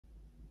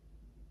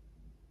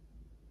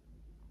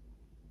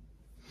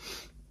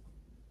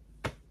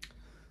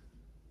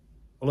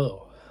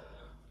Hello.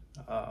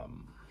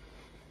 Um,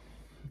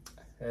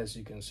 as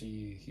you can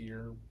see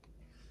here,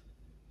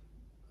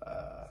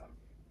 uh,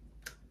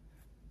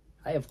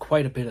 I have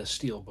quite a bit of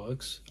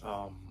Steelbooks.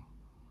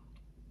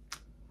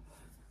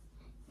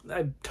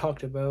 I've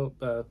talked about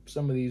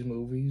some of these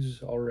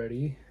movies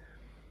already,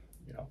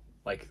 you know,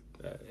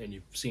 and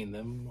you've seen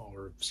them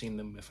or seen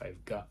them if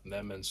I've gotten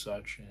them and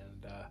such,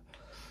 and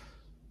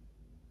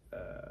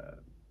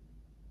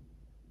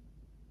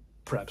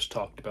perhaps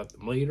talked about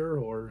them later,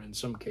 or in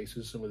some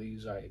cases, some of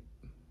these I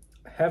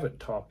haven't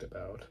talked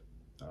about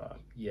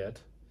yet.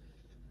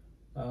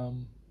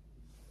 Um,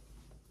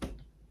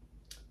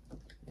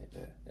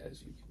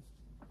 as you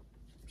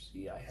can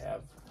see, I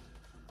have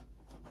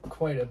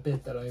quite a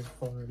bit that I've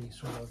already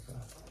sort of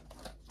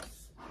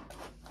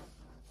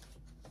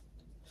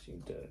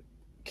seem to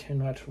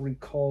cannot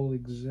recall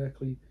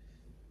exactly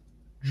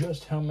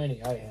just how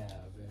many I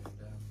have, and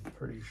I'm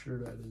pretty sure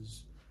that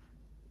is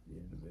the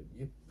end of it.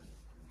 Yep.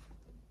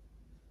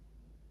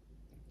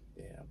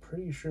 Yeah, I'm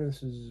pretty sure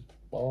this is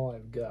all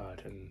I've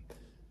got, and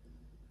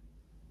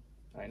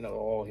I know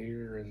all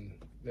here and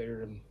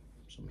there and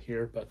some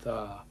here, but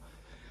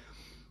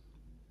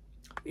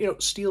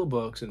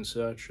steelbooks and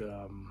such.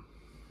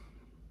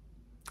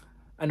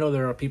 I know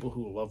there are people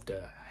who love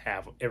to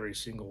have every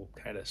single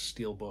kind of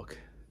steelbook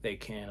they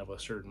can of a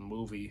certain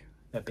movie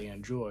that they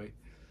enjoy.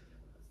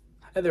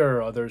 And there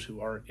are others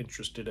who aren't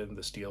interested in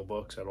the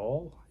steelbooks at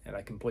all, and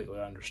I completely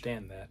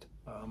understand that.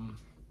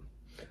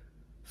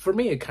 For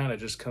me, it kind of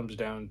just comes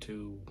down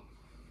to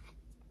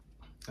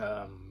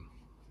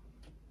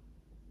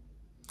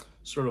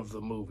sort of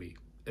the movie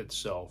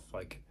itself.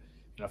 Like,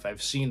 if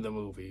I've seen the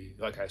movie,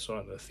 like I saw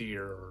it in the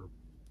theater, or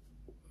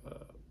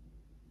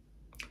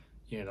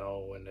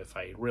and if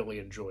I really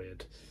enjoy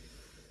it,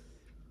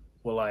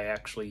 do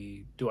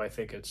I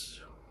think it's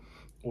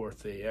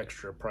worth the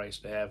extra price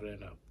to have it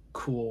in a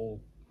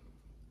cool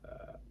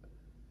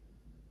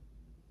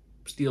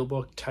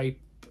steelbook type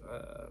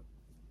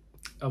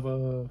of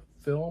a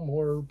film,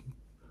 or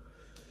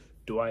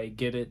do I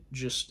get it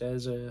just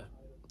as a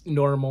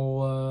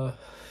normal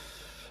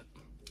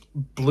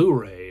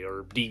Blu-ray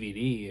or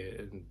DVD?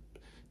 In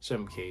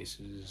some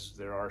cases,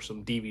 there are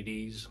some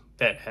DVDs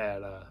that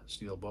had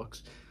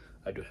steelbooks.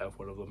 I do have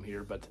one of them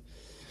here, but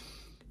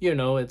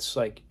it's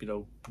like,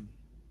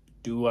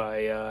 do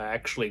I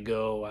actually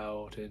go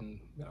out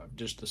and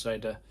just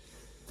decide to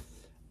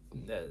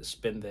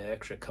spend the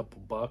extra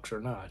couple bucks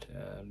or not?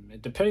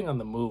 Depending on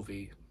the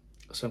movie,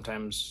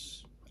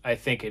 sometimes I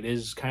think it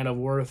is kind of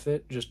worth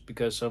it, just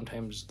because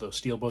sometimes the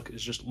steelbook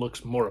just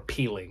looks more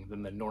appealing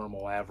than the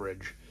normal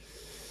average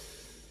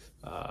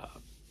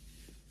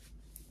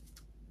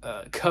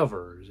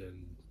covers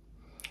and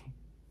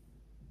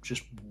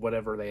just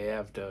whatever they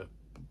have to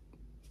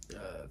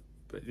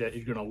that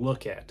you're going to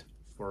look at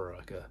for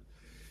like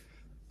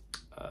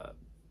a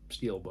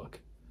steelbook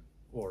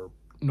or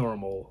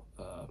normal.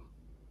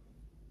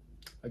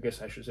 I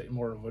guess I should say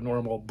more of a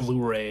normal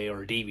Blu-ray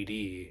or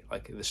DVD.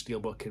 Like, the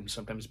steelbook can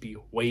sometimes be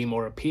way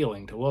more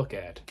appealing to look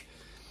at,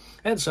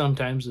 and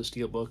sometimes the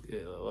steelbook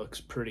looks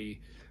pretty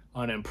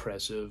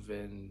unimpressive,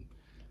 and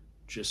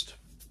just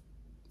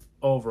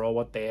overall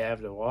what they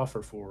have to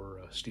offer for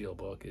a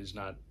steelbook is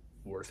not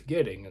worth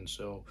getting. And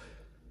so,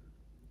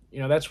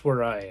 that's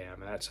where I am.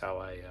 That's how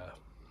I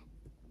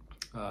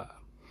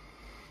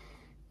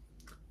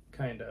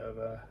kind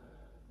of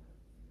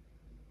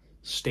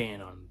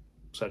stand on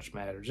such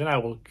matters. And I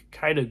will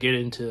kind of get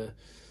into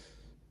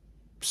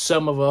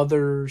some of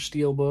other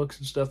steelbooks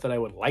and stuff that I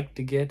would like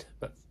to get,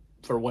 but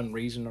for one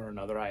reason or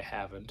another I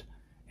haven't.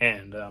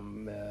 And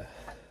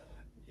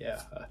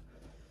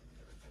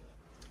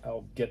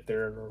I'll get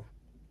there,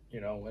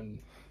 when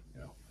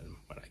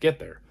I get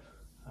there.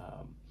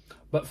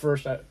 But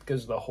first,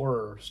 because the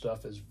horror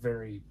stuff is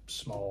very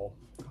small,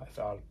 I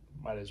thought I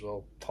might as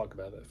well talk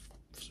about it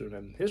soon.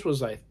 And this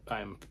was,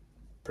 I'm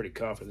pretty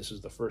confident this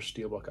is the first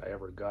steelbook I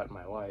ever got in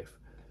my life.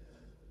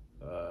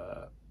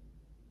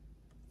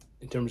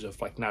 In terms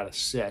of, like, not a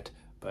set,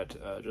 but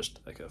just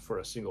like for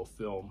a single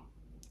film.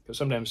 Because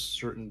sometimes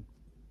certain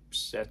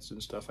sets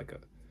and stuff, like a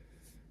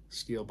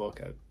steelbook,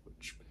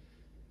 which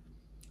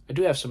I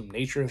do have some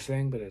nature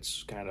thing, but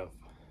it's kind of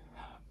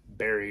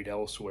buried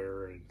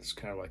elsewhere, and it's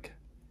kind of like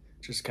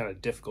just kind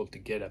of difficult to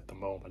get at the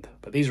moment.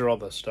 But these are all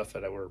the stuff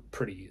that were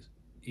pretty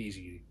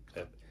easy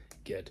to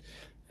get.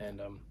 And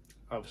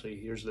obviously,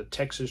 here's the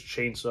Texas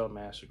Chainsaw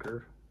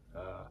Massacre.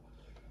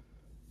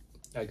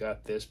 I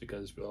got this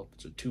because, well,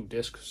 it's a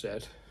 2-disc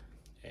set,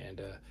 and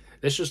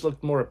this just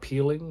looked more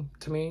appealing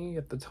to me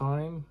at the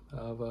time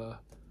of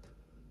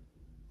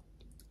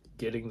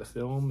getting the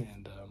film,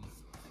 and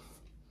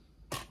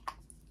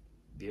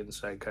the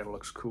inside kind of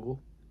looks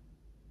cool.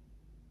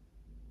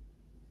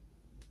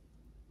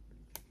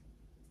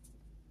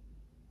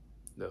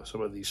 Now,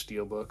 some of these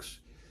steelbooks,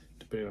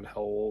 depending on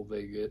how old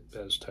they get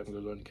as time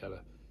goes on,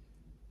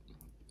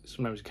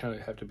 sometimes you kind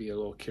of have to be a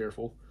little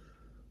careful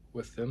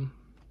with them.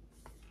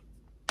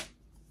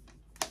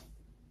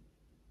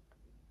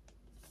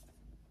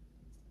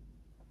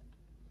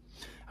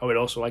 I would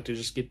also like to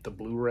just get the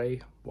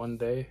Blu-ray one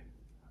day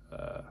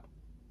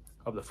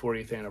of the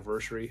 40th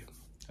anniversary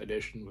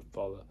edition with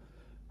all the.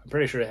 I'm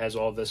pretty sure it has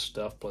all this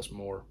stuff plus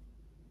more.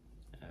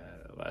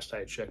 Last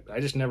I checked, but I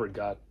just never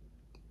got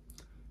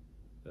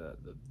the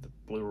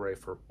Blu-ray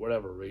for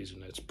whatever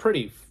reason. It's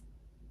pretty.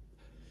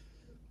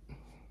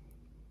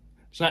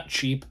 It's not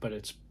cheap, but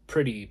it's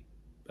pretty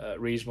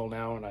reasonable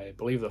now, and I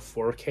believe the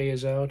 4K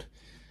is out.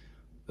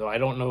 Though I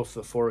don't know if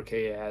the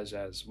 4K has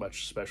as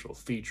much special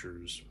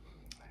features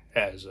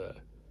as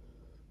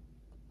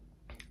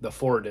the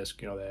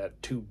 4-disc. You know, they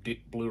had 2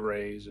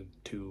 Blu-rays and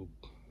 2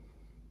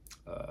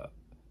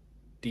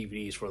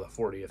 DVDs for the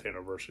 40th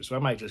anniversary. So I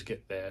might just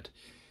get that.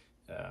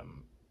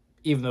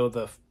 Even though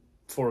the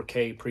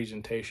 4K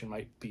presentation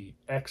might be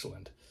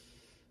excellent,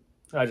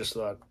 I just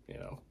thought, you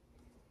know,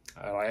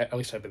 at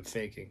least I've been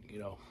thinking, you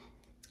know,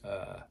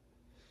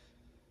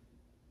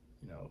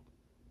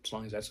 as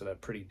long as that's at a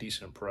pretty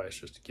decent price,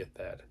 just to get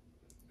that.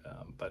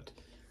 But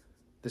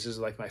this is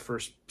like my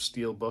first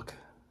Steelbook,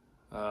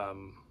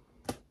 and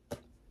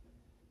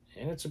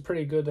it's a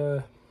pretty good.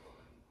 You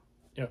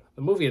know,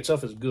 the movie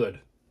itself is good,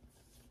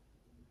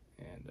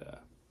 and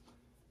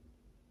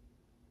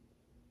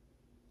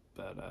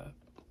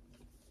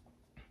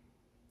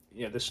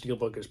yeah, this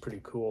Steelbook is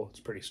pretty cool. It's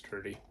pretty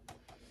sturdy.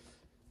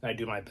 I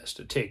do my best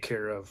to take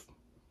care of,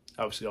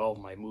 obviously, all of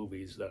my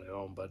movies that I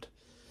own, but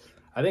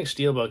I think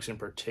Steelbooks in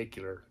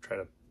particular try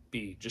to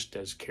be just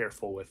as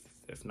careful with,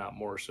 if not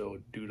more so,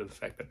 due to the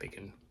fact that they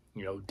can,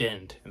 you know,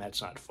 dent, and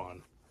that's not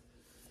fun.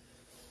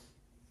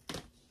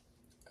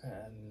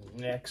 And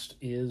next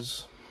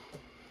is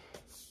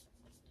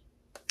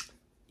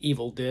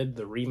Evil Dead,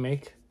 the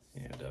remake.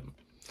 And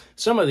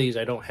some of these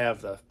I don't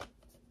have the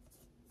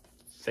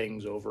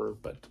things over,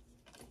 but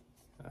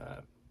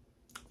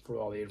for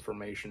all the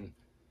information,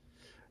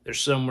 they're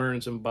somewhere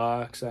in some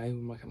box.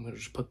 I'm going to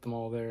just put them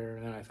all there.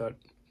 And then I thought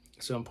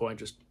at some point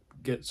just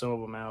get some of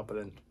them out, but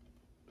then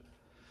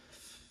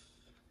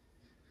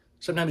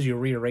sometimes you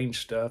rearrange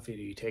stuff.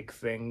 You take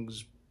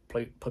things,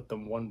 put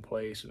them one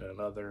place and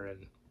another,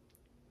 and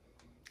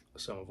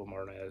some of them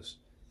aren't as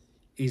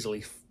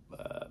easily,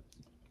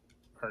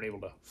 aren't able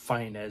to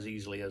find as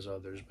easily as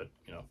others. But,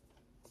 you know,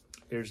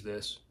 here's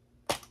this.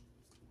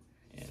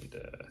 And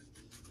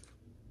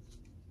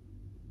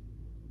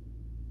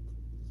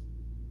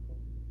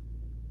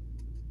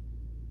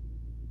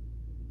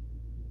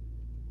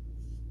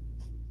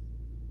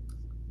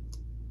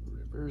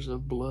Rivers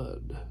of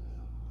Blood.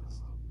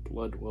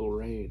 Blood will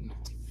rain.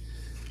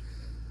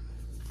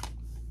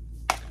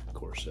 Of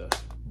course,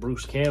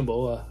 Bruce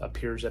Campbell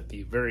appears at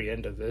the very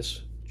end of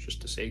this,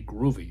 just to say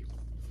groovy.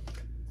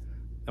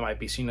 That might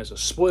be seen as a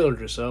spoiler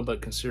to some,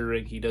 but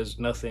considering he does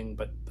nothing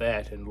but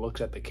that and looks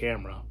at the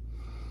camera,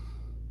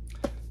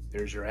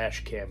 there's your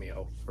Ash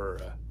cameo for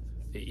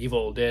the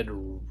Evil Dead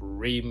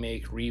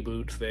remake,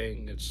 reboot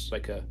thing. It's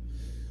like a,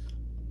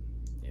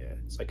 yeah,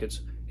 it's like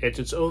it's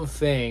its own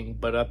thing,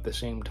 but at the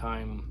same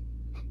time,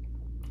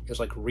 it's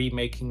like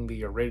remaking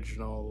the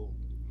original,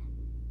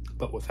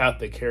 but without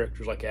the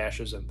characters. Like Ash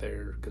isn't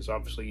there, because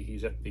obviously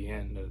he's at the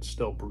end, and it's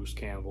still Bruce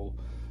Campbell.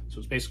 So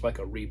it's basically like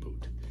a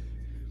reboot.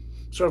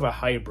 Sort of a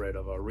hybrid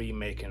of a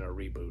remake and a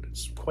reboot.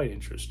 It's quite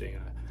interesting.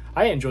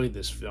 I enjoyed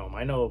this film.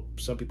 I know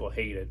some people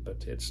hate it,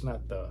 but it's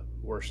not the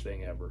worst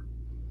thing ever.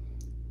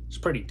 It's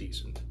pretty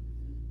decent.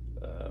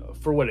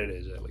 For what it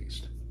is, at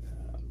least.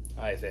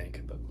 I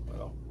think. But,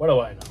 well, what do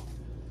I know?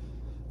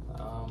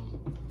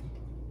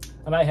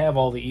 And I have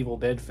all the Evil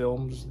Dead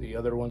films. The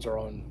other ones are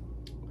on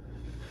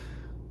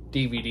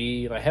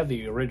DVD, and I have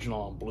the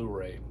original on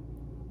Blu-ray.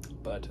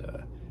 But,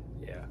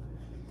 yeah.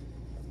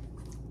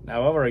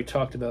 Now, I've already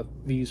talked about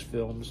these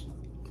films.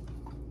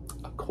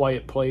 A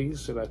Quiet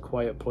Place and A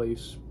Quiet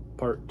Place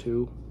Part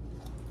 2.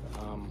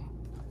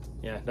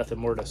 Yeah, nothing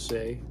more to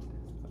say.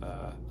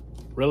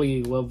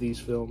 Really love these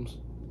films.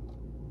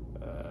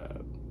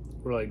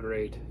 Really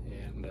great.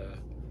 And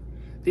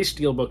these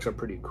Steelbooks are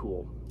pretty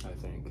cool, I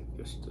think.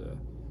 Just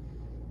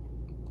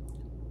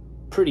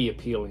pretty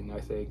appealing, I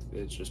think.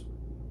 It's just,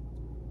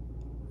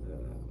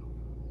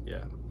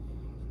 yeah.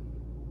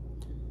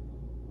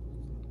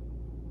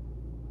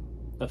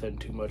 Nothing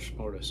too much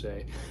more to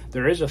say.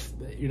 There is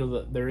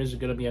there is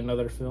going to be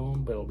another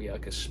film, but it'll be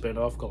like a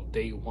spin-off called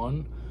Day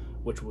One,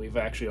 which we've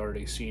actually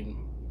already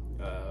seen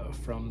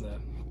from the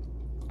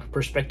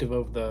perspective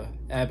of the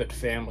Abbott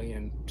family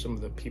and some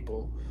of the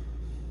people,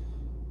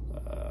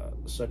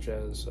 such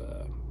as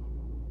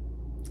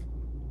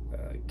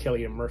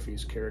Cillian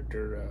Murphy's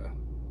character,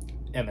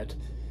 Emmett,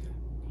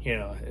 you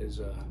know,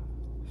 his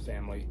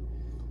family,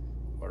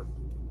 or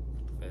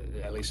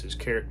at least his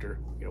character.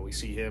 You know, we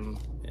see him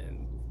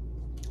and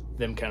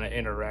them kind of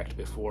interact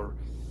before,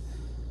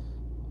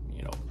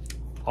 you know,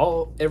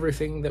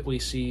 everything that we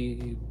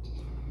see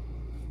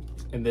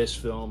in this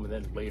film and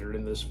then later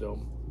in this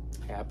film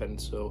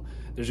happens. So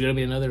there's going to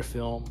be another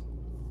film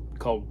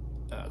called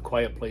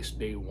Quiet Place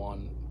Day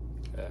One,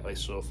 at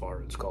least so far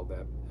it's called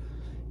that,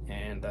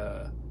 and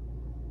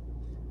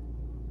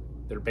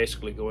they're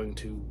basically going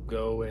to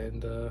go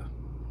and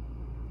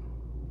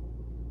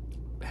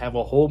have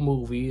a whole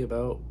movie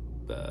about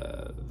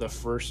the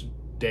first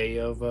day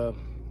of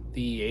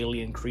the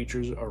alien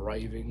creatures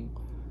arriving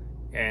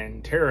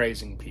and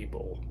terrorizing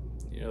people.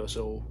 You know,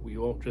 so we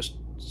won't just,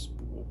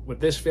 with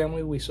this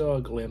family we saw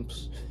a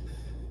glimpse,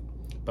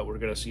 but we're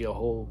going to see a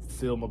whole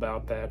film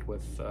about that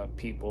with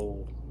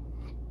people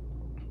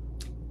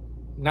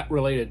not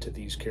related to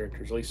these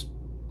characters, at least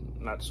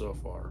not so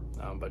far.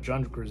 But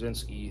John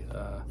Krasinski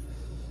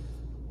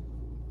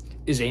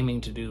is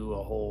aiming to do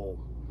a whole,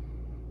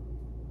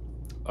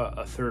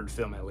 a third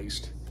film at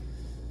least.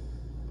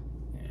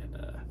 And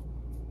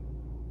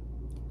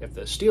if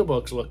the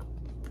Steelbooks look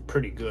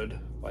pretty good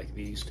like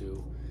these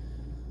two,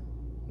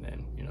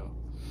 then, you know,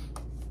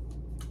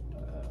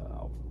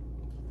 I'll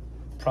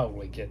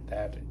probably get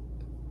that,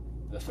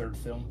 the third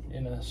film,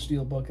 in a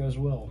Steelbook as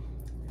well.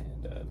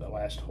 And the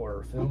last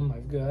horror film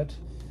I've got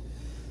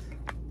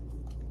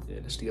in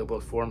a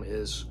Steelbook form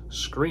is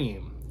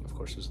Scream. Of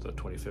course, it's the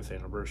 25th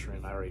anniversary,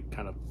 and I already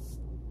kind of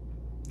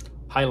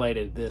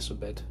highlighted this a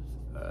bit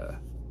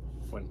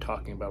when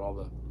talking about all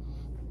the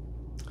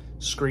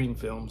Scream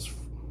films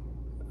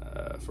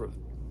for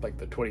like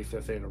the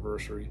 25th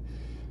anniversary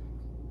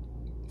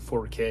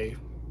 4K,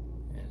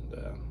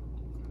 and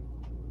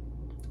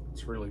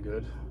it's really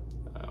good.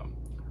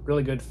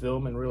 Really good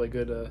film and really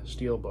good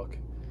Steelbook.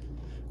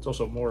 It's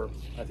also more,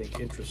 I think,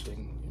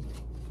 interesting.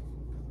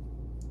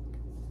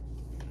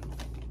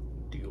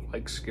 Do you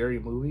like scary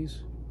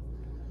movies?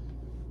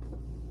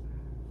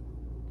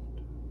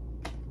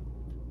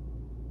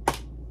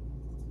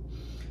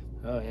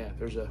 Oh yeah,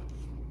 there's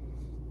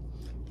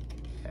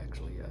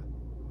actually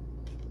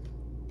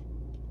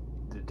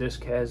the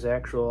disc has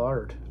actual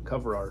art,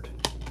 cover art,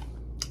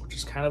 which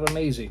is kind of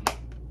amazing,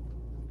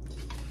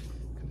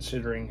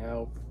 considering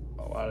how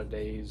a lot of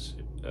days,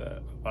 or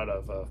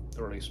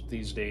at least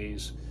these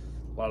days,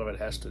 a lot of it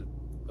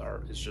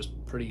is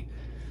just pretty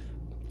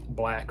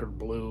black or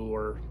blue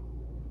or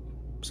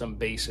some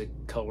basic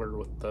color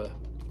with the,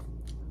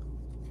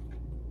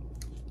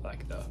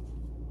 like the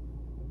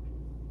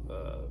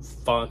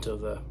font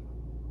of the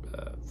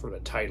for the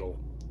title,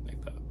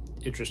 like the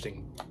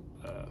interesting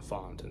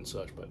font and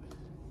such. But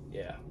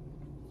yeah,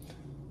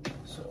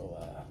 so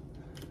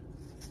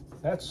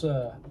that's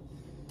the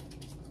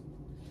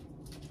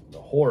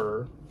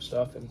horror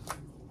stuff. And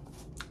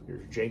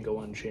here's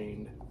Django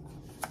Unchained.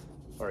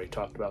 Already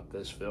talked about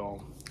this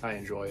film. I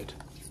enjoy it.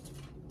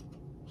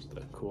 It's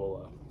the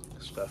cool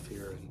stuff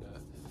here. And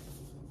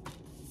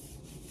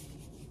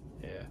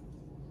yeah,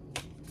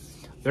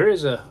 there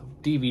is a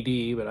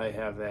DVD, but I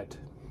have that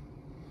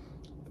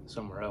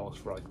somewhere else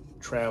for like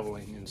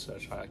traveling and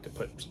such. I like to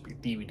put some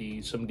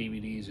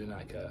DVDs in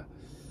like a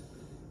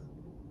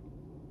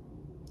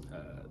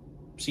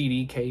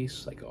CD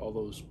case, like all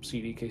those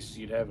CD cases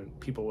you'd have and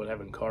people would have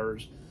in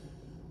cars.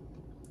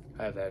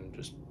 I have that, and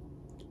just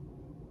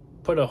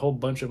put a whole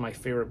bunch of my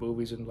favorite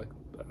movies in, like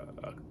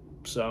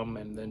some,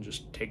 and then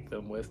just take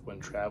them with when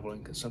traveling.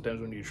 Because sometimes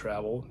when you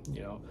travel,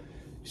 you know,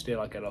 you stay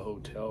like at a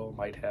hotel,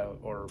 might have,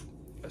 or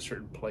a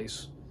certain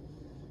place,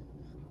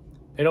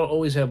 they don't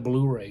always have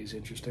Blu-rays,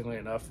 interestingly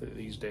enough,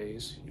 these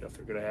days. You know, if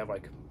they're gonna have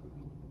like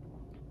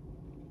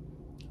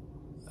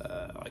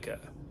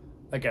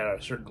at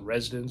a certain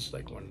residence,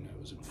 like when I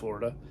was in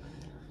Florida,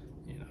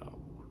 you know,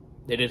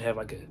 they did have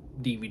like a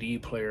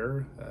DVD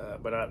player,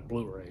 but not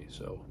Blu-ray.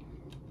 So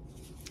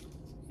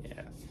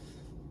yeah,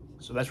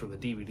 so that's where the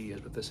DVD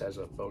is, but this has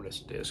a bonus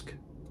disc,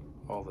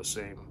 all the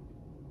same.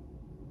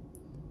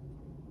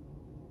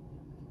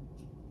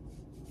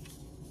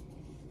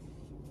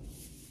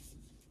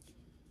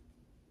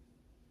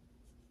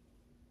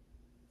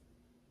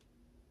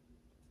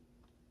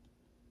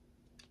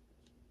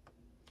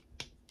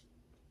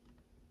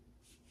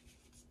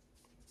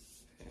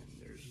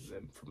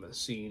 Them from the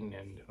scene,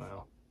 and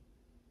well,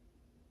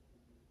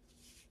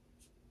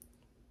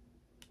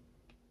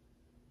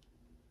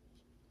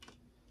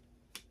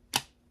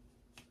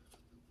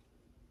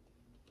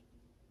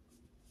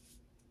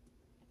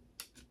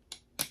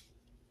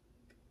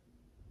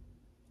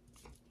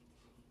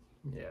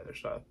 yeah,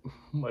 there's not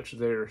much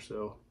there,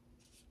 so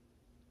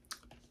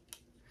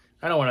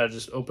I don't want to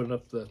just open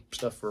up the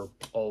stuff for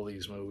all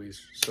these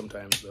movies.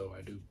 Sometimes, though,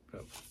 I do.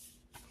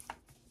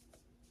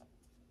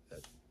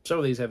 Some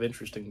of these have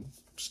interesting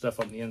stuff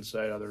on the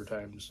inside, other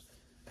times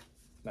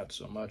not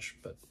so much,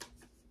 but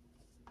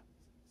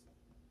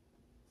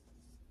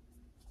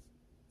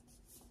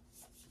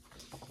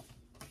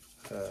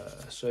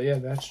so yeah,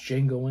 that's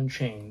Django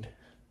Unchained.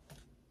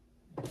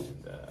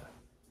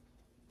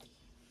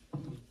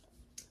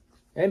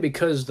 And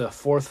because the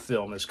fourth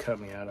film is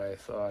coming out, I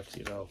thought,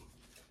 you know,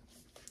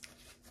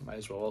 I might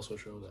as well also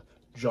show the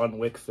John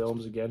Wick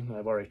films again.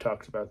 I've already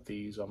talked about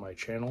these on my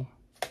channel.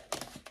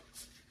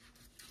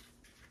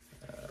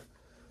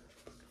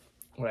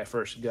 When I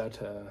first got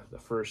the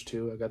first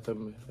two, I got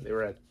them, they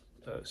were at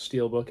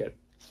Steelbook at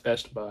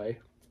Best Buy.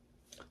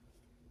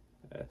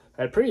 At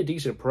a pretty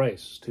decent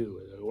price,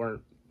 too. They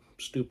weren't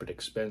stupid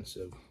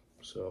expensive.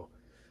 So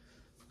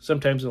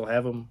sometimes they'll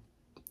have them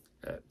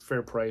at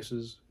fair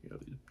prices, you know,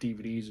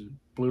 DVDs,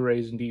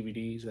 Blu-rays and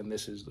DVDs, and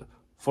this is the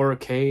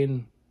 4K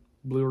and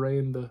Blu-ray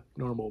and the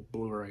normal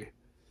Blu-ray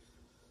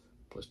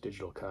plus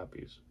digital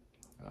copies.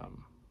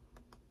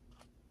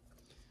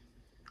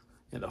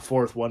 And the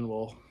fourth one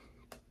will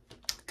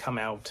come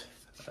out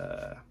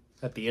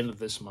at the end of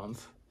this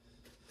month,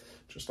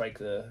 just like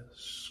the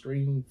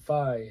Scream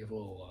 5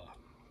 will,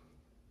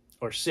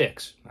 or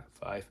 6, not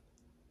 5.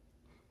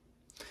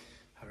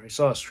 I already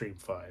saw Scream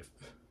 5,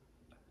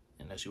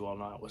 and as you all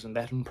know, I wasn't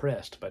that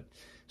impressed, but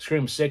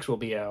Scream 6 will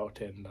be out,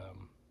 and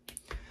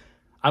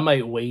I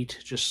might wait,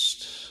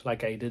 just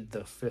like I did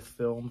the fifth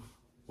film,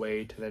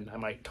 wait, and then I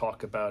might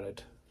talk about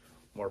it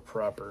more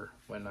proper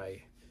when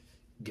I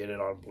get it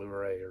on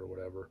Blu-ray or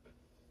whatever.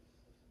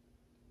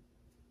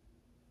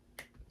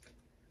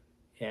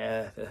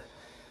 Yeah,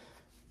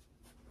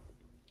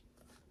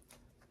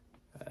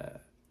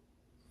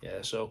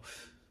 so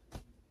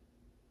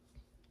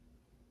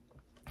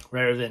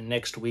rather than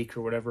next week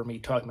or whatever, me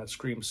talking about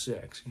Scream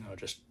 6,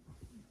 just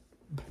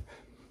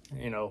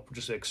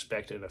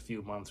expect in a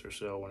few months or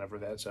so, whenever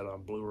that's out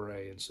on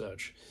Blu-ray and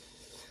such,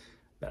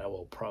 that I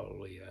will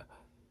probably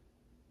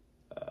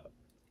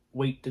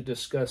wait to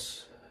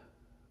discuss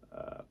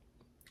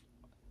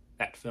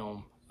that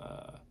film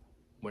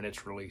when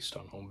it's released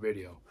on home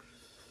video.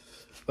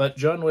 But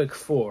John Wick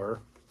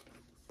 4,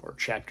 or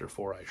Chapter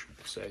 4, I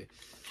should say,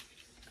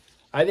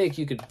 I think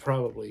you could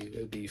probably,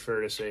 it'd be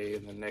fair to say,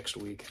 in the next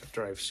week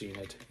after I've seen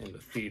it in the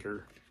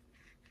theater.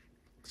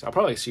 So I'll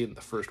probably see it in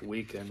the first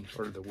weekend,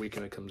 or the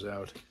weekend it comes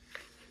out.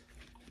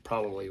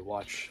 Probably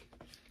watch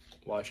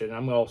it. And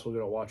I'm also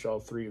going to watch all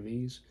three of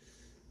these.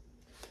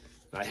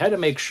 I had to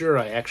make sure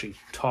I actually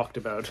talked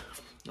about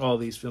all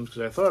these films,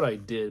 because I thought I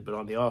did, but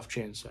on the off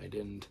chance I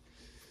didn't.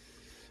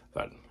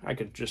 But I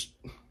could just,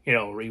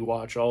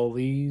 rewatch all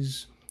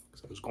these,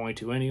 because I was going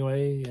to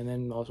anyway, and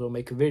then also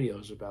make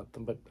videos about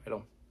them, but I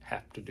don't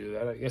have to do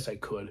that. I guess I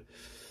could.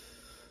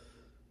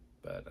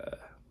 But,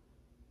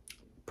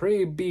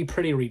 be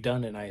pretty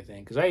redundant, I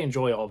think, because I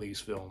enjoy all these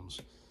films.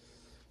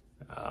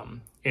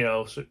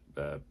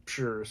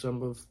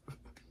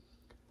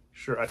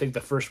 Sure, I think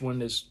the first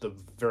one is the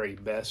very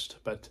best,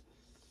 but,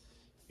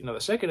 the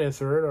second and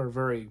third are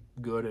very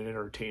good and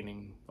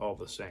entertaining all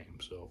the same,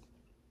 so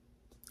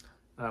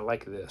I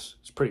like this.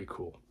 It's pretty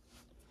cool.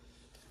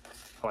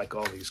 I like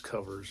all these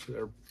covers.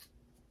 They're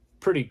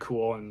pretty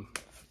cool and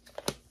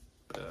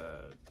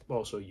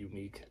also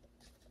unique.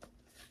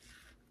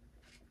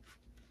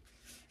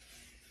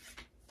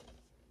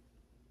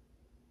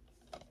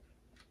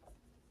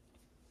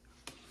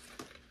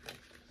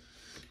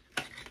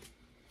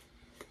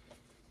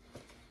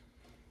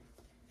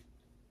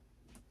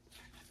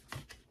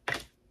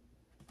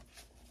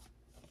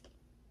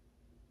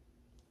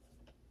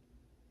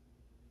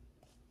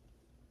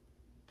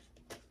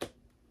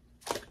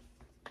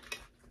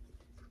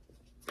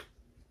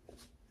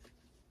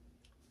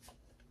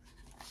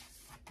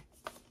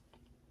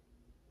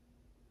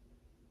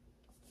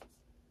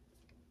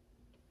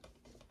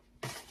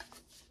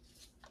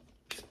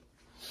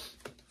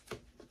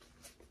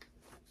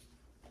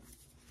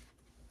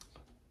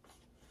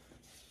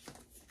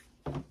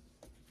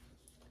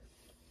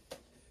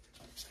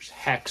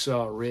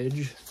 Hacksaw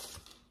Ridge,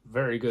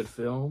 very good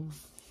film.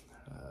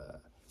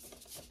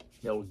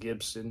 Mel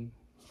Gibson,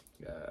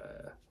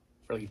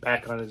 really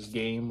back on his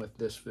game with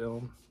this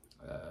film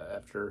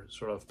after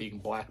sort of being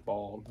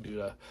blackballed due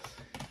to,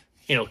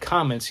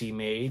 comments he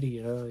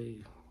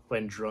made,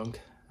 when drunk.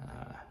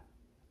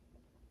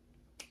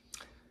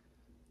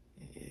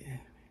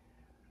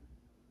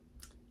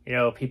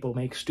 People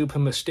make stupid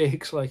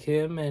mistakes like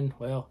him, and,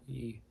 well,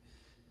 he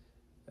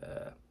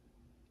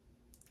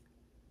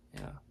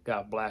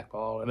got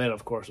blackballed. And then,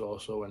 of course,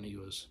 also when he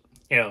was,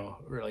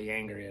 really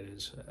angry at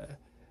his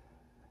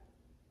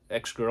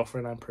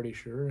ex-girlfriend, I'm pretty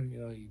sure,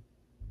 he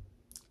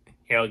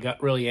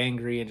got really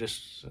angry and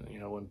just,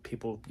 when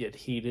people get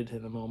heated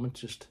in a moment,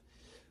 just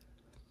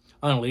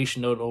unleash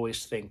and don't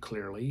always think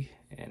clearly.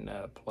 And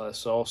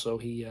plus, also,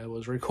 he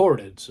was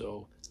recorded,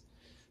 so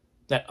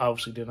that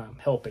obviously did not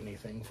help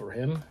anything for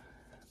him.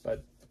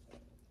 But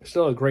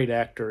still a great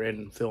actor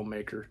and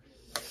filmmaker.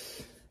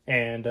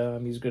 And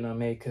he's going to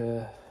make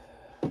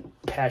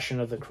Passion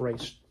of the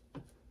Christ,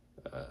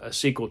 a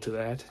sequel to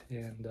that,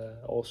 and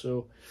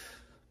also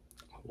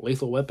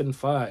Lethal Weapon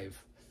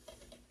 5,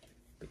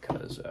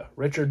 because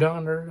Richard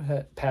Donner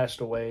had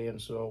passed away,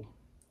 and so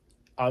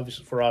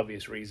for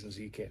obvious reasons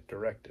he can't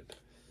direct it.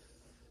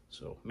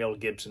 So Mel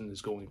Gibson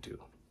is going to.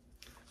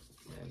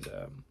 And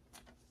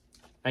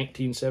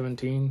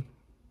 1917,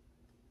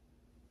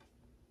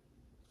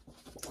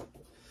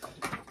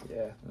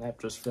 yeah, and that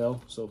just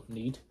fell, so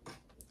neat.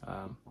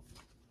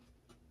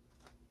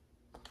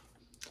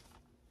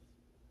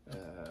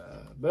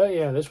 But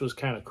yeah, this was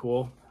kind of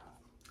cool.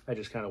 I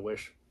just kind of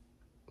wish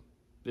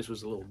this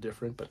was a little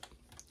different, but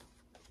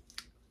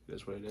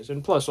that's what it is.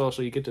 And plus,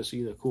 also, you get to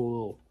see the cool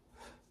little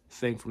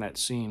thing from that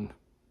scene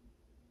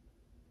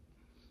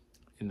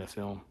in the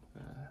film.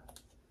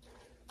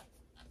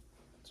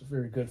 It's a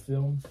very good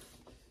film.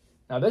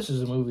 Now, this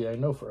is a movie I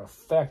know for a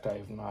fact I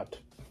have not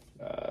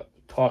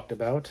talked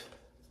about.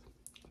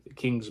 The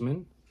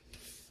Kingsman.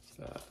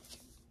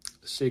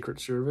 Secret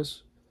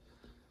Service.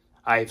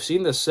 I've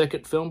seen the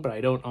second film, but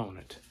I don't own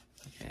it.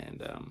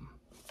 And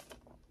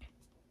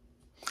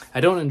I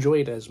don't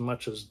enjoy it as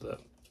much as the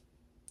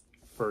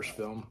first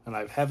film. And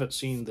I haven't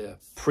seen the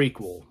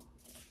prequel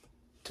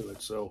to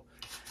it, so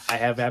I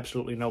have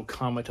absolutely no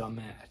comment on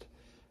that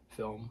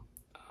film.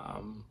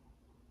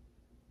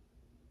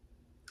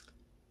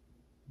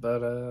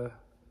 But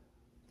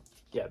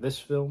yeah, this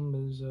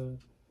film is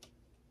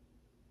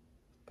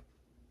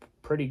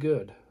pretty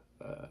good,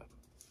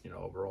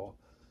 overall.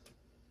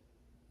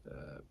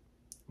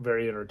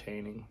 Very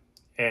entertaining.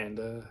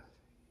 And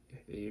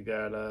you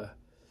got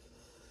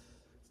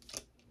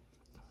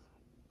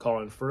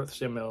Colin Firth,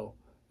 Samuel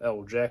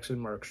L. Jackson,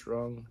 Mark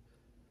Strong,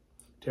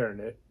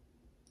 Taron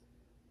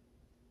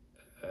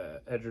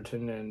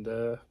Egerton,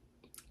 and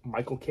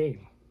Michael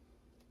Caine,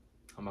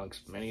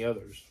 amongst many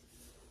others.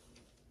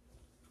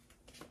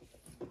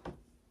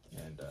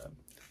 And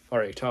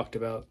already talked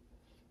about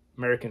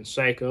American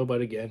Psycho,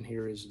 but again,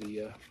 here is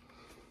the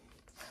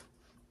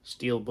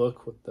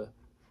Steelbook with the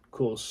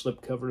cool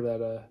slipcover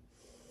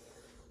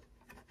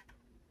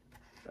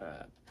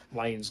that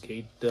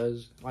Lionsgate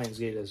does.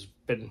 Lionsgate has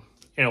been,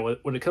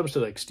 when it comes to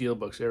like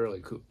Steelbooks, they're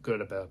really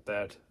good about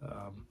that.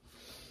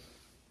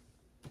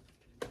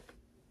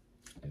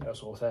 And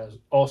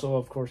also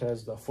of course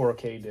has the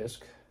 4K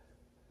disc.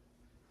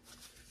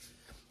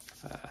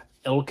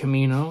 El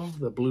Camino,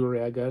 the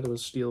Blu-ray I got,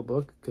 was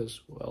Steelbook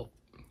because, well,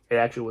 it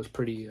actually was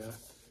pretty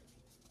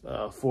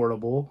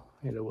affordable,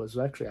 and it was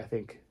actually, I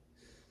think,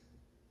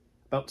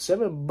 about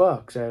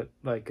 $7 at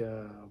like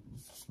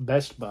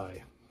Best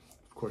Buy.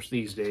 Of course,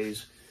 these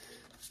days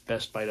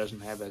Best Buy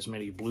doesn't have as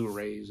many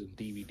Blu-rays and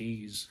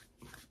DVDs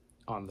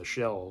on the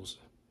shelves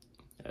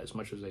as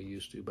much as they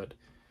used to, but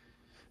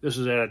this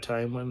is at a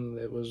time when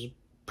it was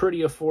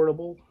pretty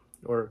affordable,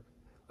 or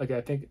like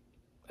I think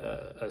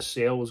a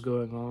sale was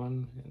going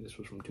on, and this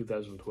was from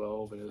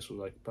 2012, and this was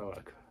like probably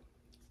like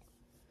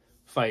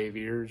 5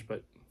 years,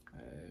 but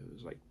it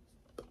was like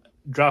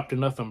dropped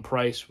enough in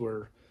price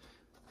where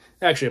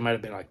actually it might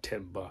have been like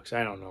 $10.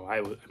 I don't know.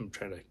 I'm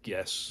trying to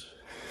guess.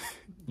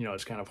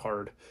 It's kind of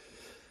hard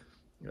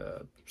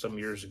some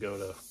years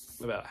ago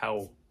about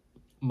how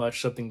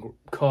much something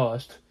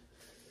cost,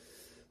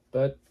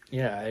 but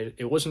yeah,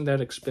 it wasn't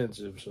that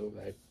expensive, so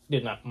I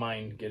did not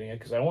mind getting it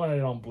because I wanted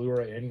it on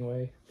Blu-ray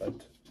anyway, but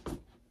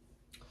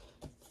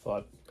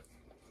thought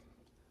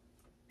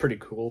pretty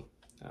cool.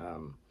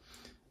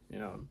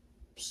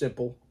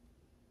 Simple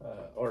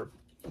or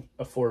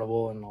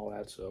affordable and all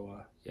that,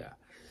 so yeah.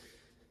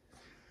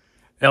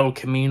 El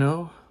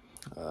Camino,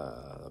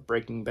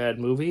 Breaking Bad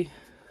movie,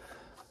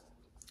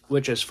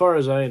 which as far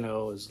as I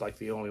know is like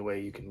the only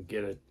way you can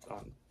get it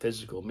on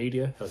physical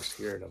media, at least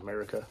here in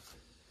America,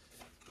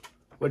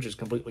 which is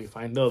completely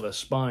fine. Though the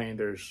spine,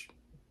 there's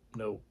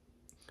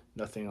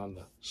nothing on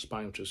the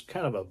spine, which is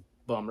kind of a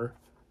bummer.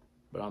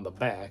 But on the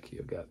back,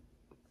 you've got,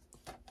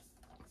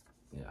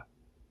 yeah.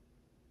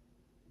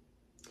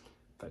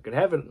 If I could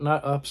have it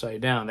not upside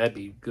down, that'd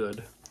be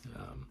good.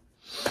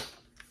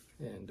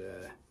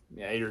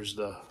 Yeah, here's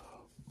the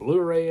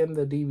Blu-ray and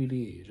the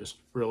DVD. Just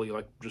really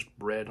just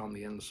red on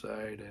the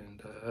inside.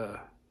 And,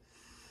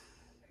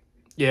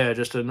 yeah,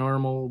 just a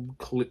normal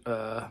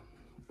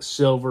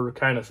silver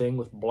kind of thing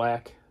with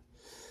black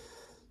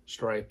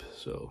stripe.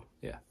 So,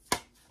 yeah.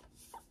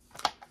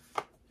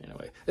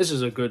 Anyway, this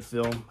is a good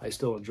film. I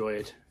still enjoy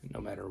it,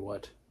 no matter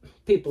what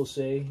people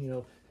say.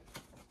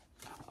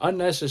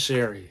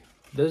 Unnecessary,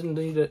 doesn't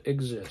need to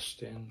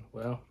exist. And,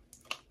 well,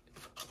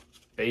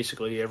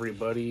 basically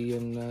everybody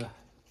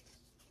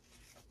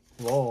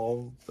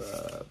involved,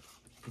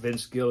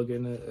 Vince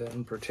Gilligan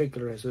in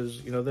particular,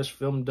 says, this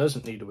film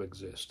doesn't need to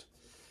exist.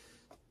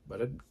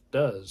 But it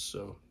does,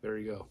 so there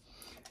you go.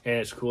 And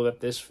it's cool that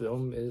this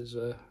film is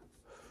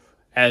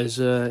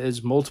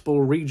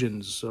multiple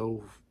regions,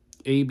 so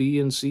A, B,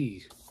 and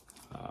C.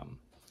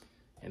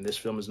 And this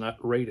film is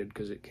not rated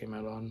because it came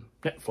out on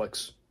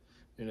Netflix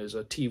and is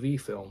a TV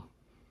film.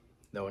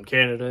 Though in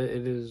Canada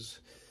it is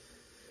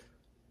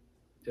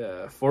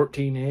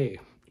 14A.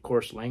 Of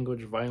course,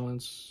 language,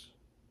 violence.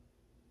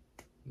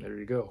 There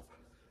you go.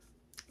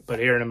 But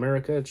here in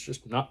America, it's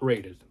just not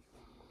rated,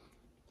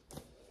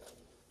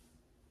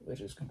 which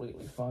is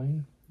completely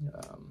fine.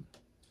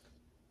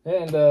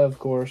 And of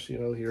course,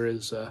 here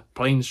is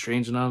Planes,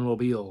 Trains, and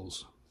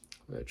Automobiles,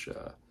 which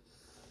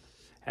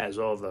has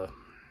all the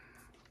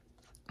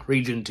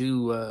Region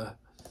 2,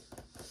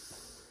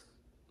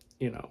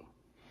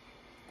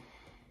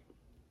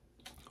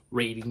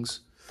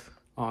 ratings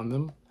on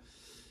them.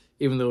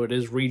 Even though it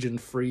is region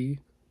free,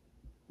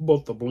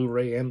 both the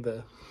Blu-ray and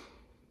the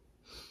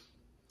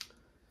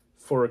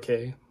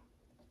 4K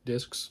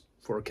discs.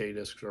 4K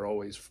discs are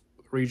always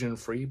region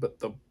free, but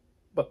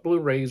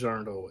Blu-rays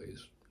aren't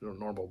always. They're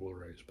normal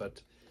Blu-rays,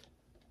 but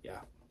yeah,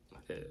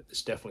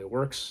 this definitely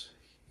works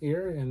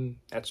here, and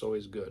that's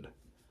always good.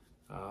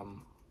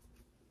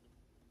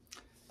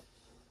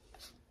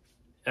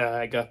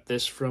 I got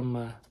this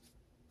from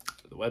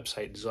the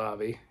website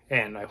Zavi,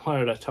 and I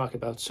wanted to talk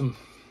about some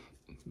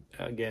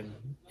again,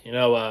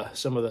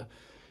 some of the,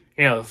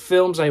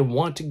 films I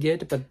want to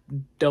get but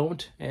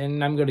don't,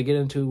 and I'm going to get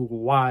into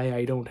why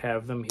I don't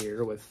have them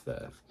here with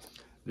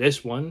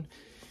this one.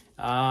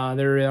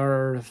 There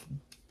are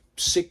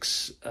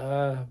 6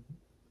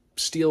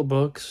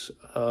 Steelbooks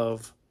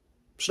of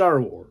Star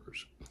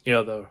Wars.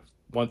 The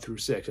 1 through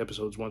 6,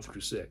 episodes 1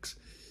 through 6.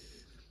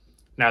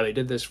 Now, they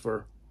did this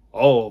for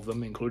all of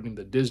them, including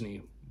the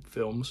Disney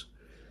films.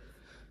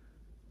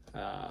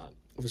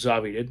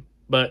 Zavi did.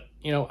 But,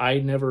 I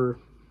never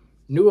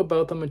knew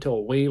about them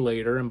until way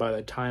later, and by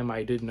the time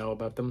I did know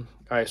about them,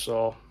 I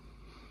saw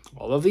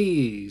all of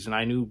these, and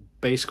I knew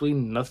basically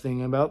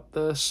nothing about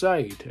the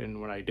site. And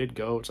when I did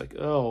go, it's like,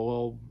 oh,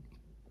 well,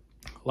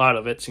 a lot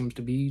of it seems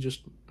to be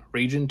just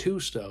Region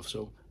 2 stuff,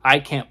 so I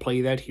can't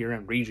play that here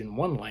in Region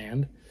 1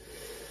 land.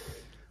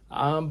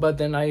 But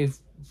then I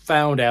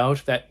found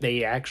out that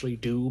they actually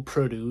do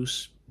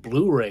produce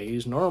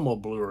Blu-rays, normal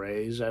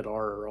Blu-rays, that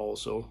are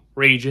also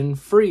region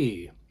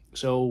free.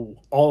 So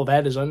all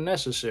that is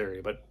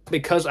unnecessary. But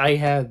because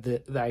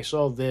I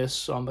saw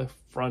this on the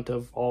front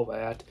of all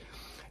that,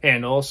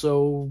 and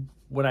also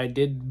when I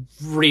did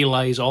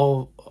realize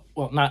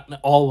not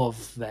all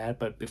of that,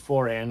 but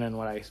beforehand, and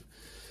when I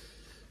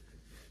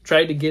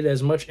tried to get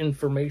as much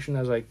information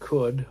as I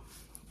could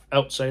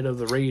outside of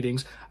the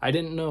ratings, I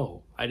didn't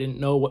know. I didn't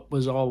know what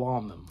was all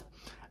on them.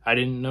 I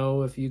didn't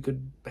know if you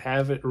could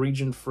have it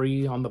region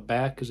free on the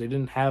back, because they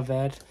didn't have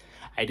that.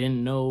 I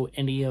didn't know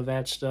any of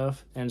that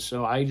stuff, and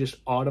so I just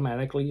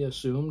automatically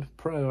assumed,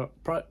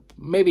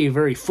 maybe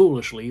very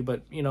foolishly,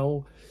 but,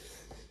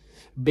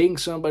 being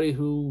somebody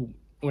who,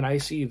 when I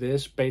see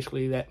this,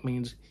 basically that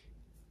means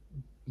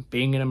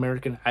being an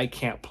American, I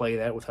can't play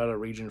that without a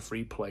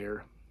region-free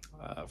player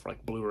for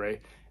like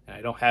Blu-ray, and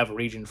I don't have a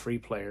region-free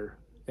player,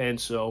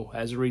 and so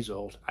as a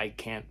result, I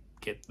can't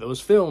get those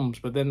films.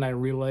 But then I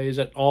realized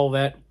that all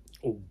that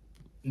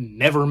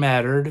never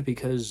mattered,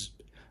 because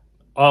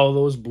all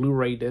those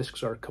Blu-ray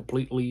discs are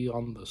completely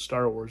on the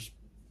Star Wars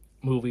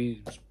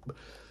movies.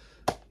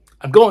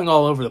 I'm going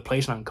all over the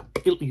place, and I'm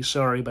completely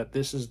sorry, but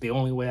this is the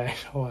only way I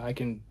know I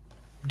can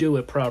do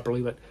it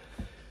properly. But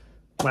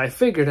when I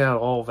figured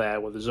out all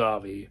that with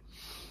Zavi,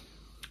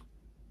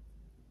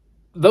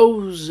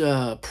 those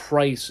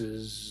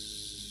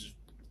prices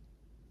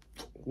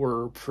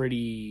were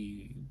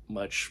pretty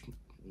much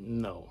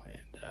no.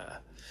 And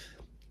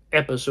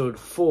episode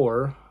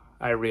 4,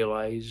 I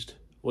realized,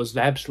 was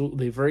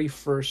absolutely the very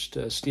first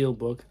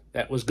Steelbook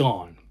that was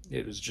gone.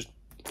 It was just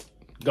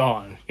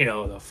gone. The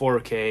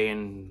 4K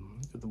and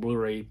the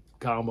Blu-ray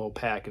combo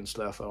pack and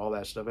stuff, and all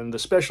that stuff. And the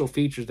special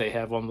features they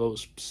have on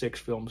those 6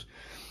 films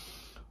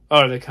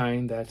are the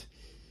kind that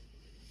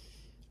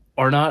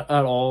are not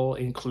at all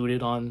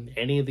included on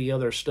any of the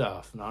other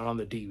stuff. Not on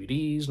the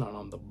DVDs, not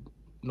on the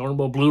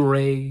normal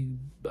Blu-ray,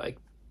 like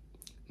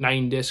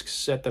 9-disc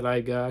set that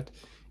I got.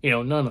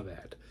 None of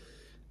that.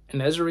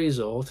 And as a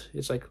result,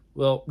 it's like,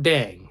 well,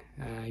 dang,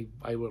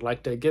 I would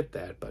like to get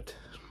that, but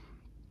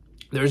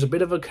there's a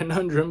bit of a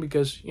conundrum,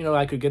 because,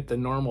 I could get the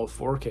normal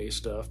 4K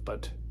stuff,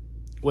 but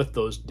with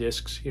those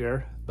discs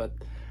here, but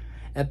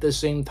at the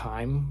same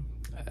time,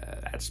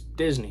 that's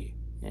Disney,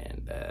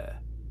 and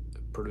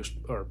those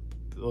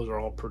are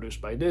all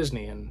produced by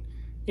Disney, and,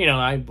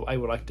 I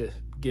would like to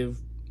give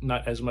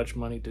not as much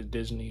money to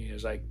Disney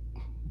as I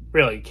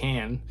really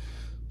can.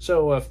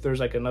 So if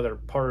there's like another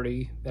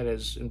party that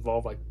is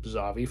involved, like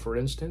Zavi, for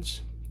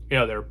instance, they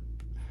are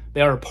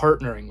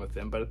partnering with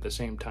them, but at the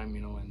same time,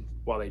 and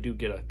while they do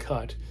get a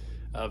cut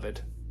of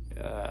it,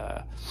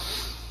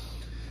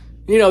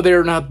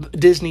 they're not,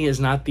 Disney is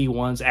not the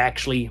ones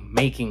actually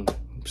making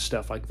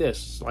stuff like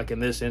this. Like in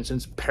this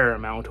instance,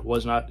 Paramount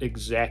was not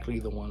exactly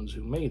the ones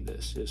who made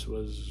this. This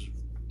was,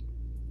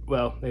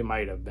 well, they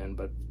might have been,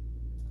 but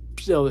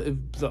still, a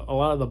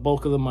lot of the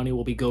bulk of the money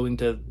will be going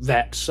to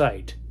that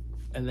site.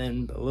 And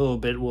then a little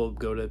bit will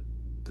go to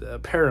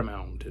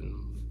Paramount,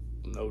 and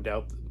no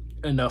doubt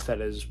enough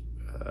that is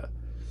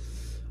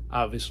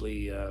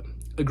obviously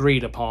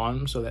agreed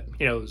upon, so that,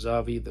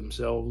 Zavi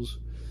themselves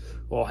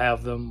will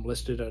have them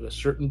listed at a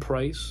certain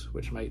price,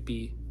 which might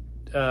be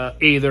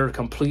either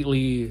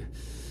completely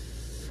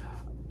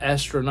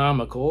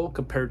astronomical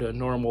compared to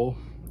normal,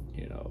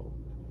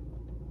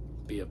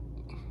 be a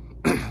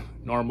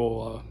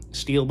normal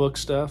Steelbook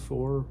stuff,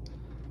 or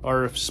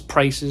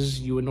prices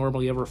you would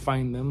normally ever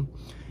find them,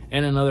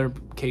 and in other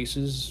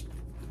cases,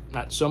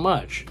 not so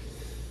much.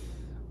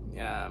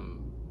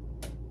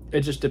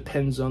 It just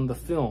depends on the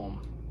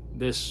film.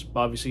 This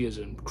obviously is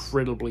an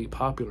incredibly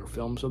popular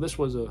film, so this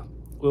was a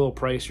little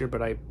pricier,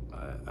 but I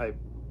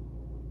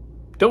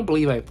don't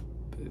believe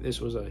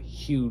this was a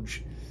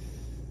huge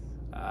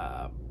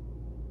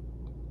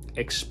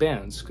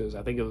expense, because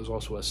I think it was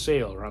also a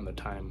sale around the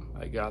time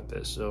I got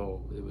this,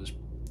 so it was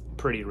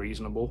pretty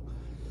reasonable.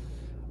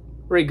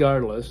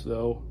 Regardless,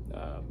 though,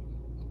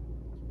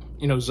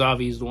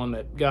 Zavi's the one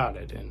that got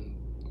it, and,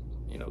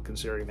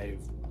 considering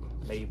they've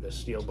made the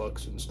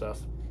Steelbooks and stuff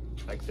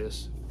like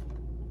this,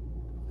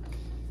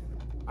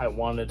 I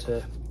wanted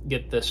to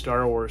get the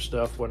Star Wars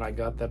stuff when I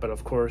got that, but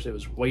of course it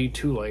was way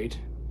too late,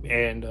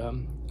 And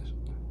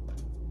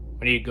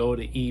when you go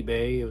to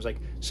eBay, it was like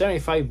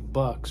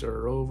 $75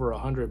 or over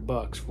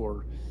 $100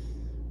 for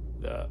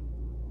the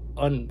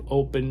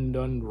unopened,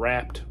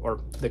 unwrapped, or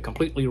the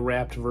completely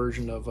wrapped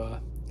version of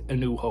A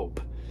New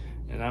Hope.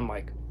 And I'm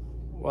like,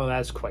 well,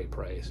 that's quite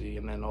pricey.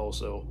 And then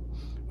also,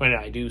 when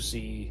I do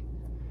see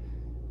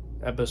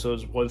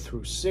episodes 1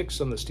 through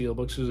 6 on the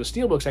Steelbooks, because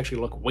the Steelbooks actually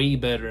look way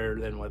better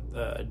than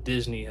what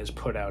Disney has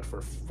put out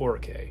for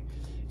 4K.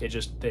 It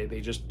just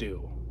they just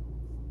do.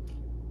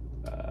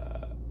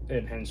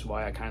 And hence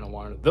why I kind of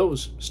wanted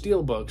those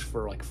Steelbooks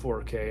for like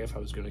 4K if I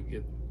was going to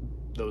get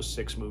those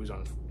 6 movies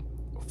on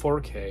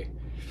 4K.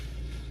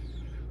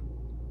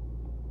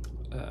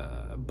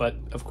 But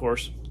of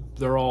course,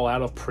 they're all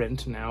out of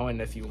print now,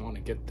 and if you want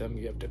to get them,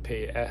 you have to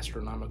pay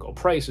astronomical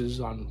prices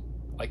on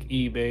like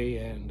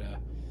eBay and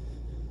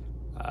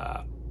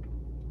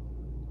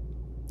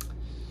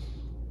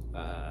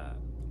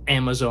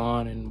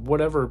Amazon and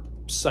whatever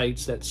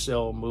sites that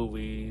sell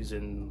movies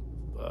and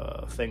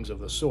things of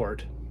the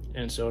sort.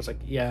 And so it's like,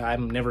 yeah,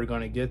 I'm never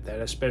going to get that,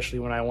 especially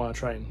when I want to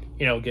try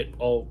and, get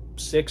all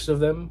 6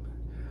 of them.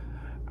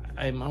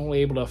 I'm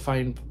only able to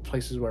find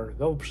places where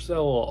they'll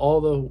sell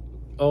all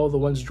the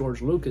ones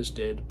George Lucas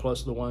did,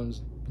 plus the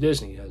ones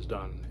Disney has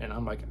done. And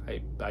I'm like,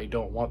 I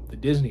don't want the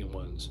Disney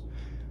ones.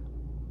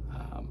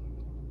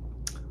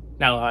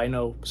 Now, I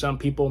know some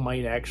people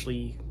might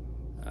actually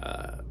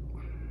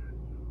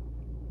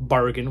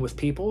bargain with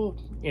people,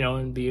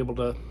 and be able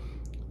to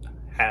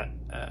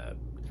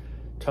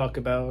talk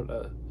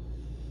about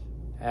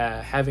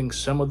having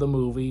some of the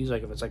movies,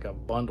 like if it's like a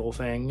bundle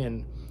thing,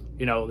 and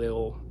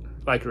they'll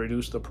like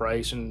reduce the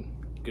price and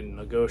you can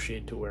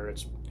negotiate to where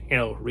it's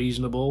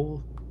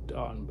reasonable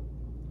on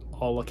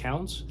all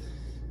accounts.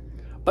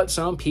 But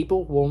some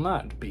people will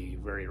not be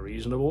very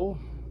reasonable,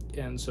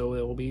 and so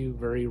it will be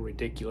very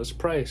ridiculous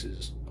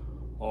prices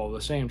all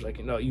the same. It's like,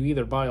 you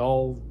either buy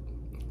all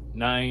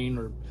 9,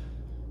 or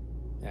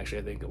actually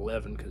I think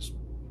 11, because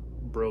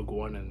Rogue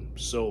One and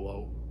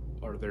Solo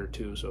are there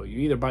too. So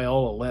you either buy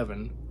all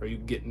 11 or you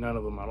get none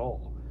of them at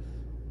all.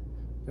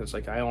 It's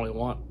like, I only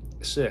want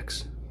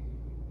 6.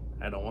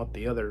 I don't want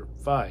the other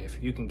 5.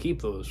 You can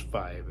keep those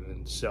 5 and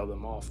then sell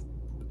them off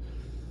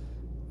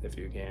if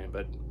you can,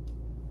 but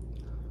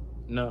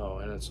no.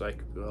 And it's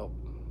like, well,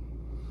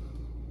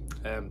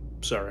 I'm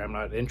sorry, I'm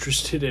not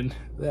interested in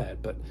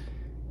that. But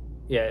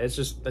yeah, it's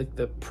just like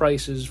the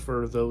prices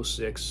for those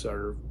 6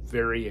 are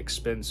very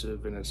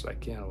expensive, and it's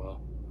like, yeah,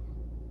 well,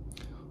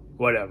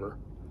 whatever.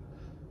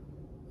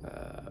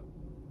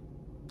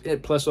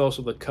 Plus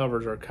also the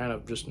covers are kind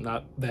of just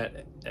not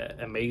that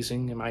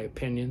amazing, in my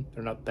opinion.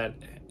 They're not that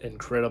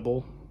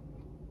incredible,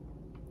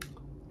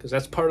 because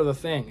that's part of the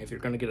thing. If you're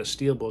going to get a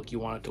Steelbook, you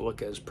want it to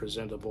look as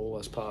presentable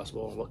as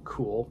possible and look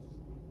cool.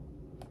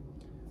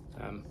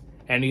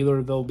 And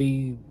either they'll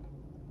be,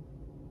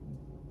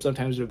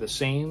 sometimes they're the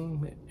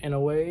same in a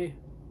way,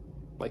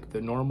 like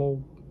the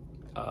normal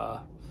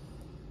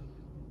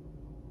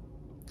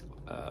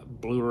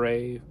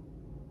Blu-ray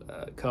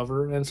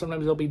cover, and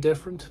sometimes they'll be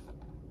different.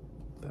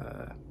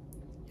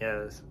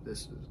 Yeah,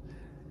 this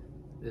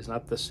is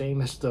not the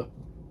same as the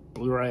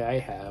Blu-ray I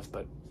have,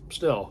 but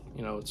still,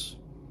 it's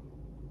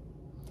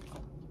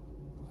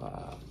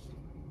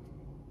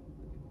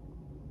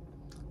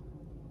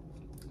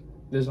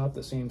not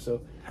the same.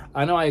 So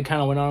I know I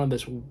kind of went on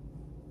this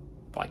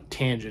like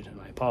tangent,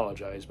 and I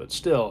apologize, but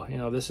still,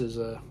 this is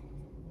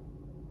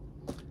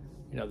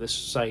this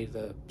site,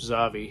 the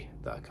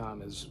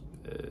Zavi.com is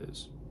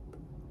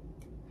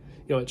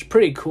it's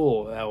pretty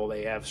cool how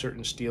they have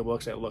certain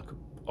Steelbooks that look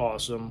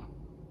awesome,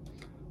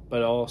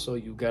 but also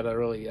you gotta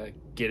really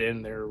get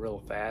in there real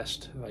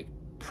fast, like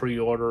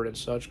pre-order and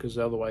such, because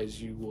otherwise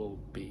they will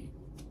be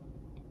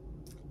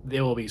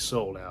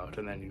sold out.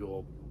 And then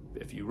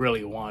if you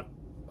really want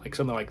like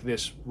something like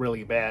this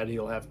really bad,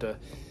 you'll have to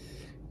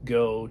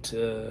go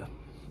to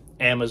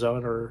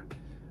Amazon or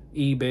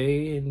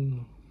eBay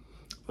and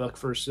look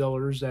for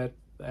sellers that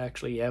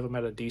actually have them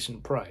at a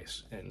decent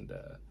price. And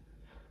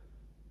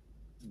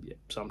yeah,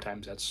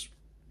 sometimes that's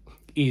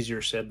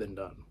easier said than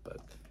done, but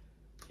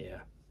yeah.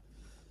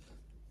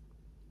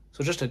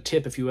 So just a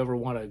tip, if you ever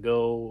want to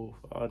go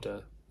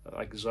onto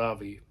like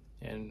Zavi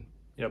and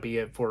be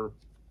it for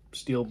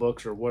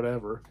Steelbooks or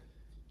whatever,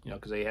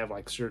 because they have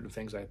like certain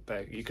things like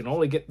that you can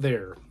only get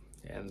there,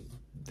 and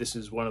this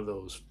is one of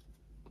those.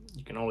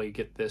 You can only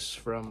get this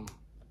from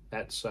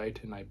that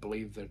site, and I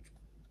believe that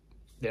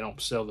they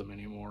don't sell them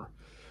anymore,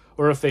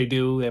 or if they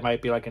do, it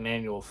might be like an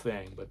annual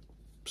thing. But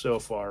so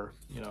far,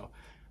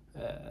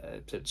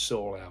 it's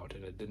sold out,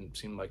 and it didn't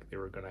seem like they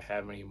were going to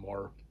have any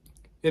more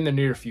in the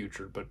near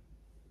future. But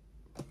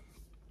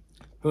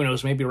who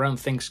knows? Maybe around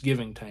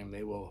Thanksgiving time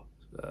they will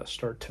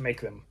start to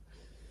make them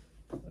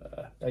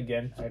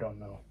again. I don't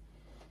know.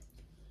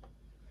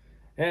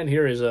 And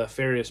here is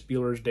Ferris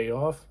Bueller's Day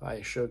Off. I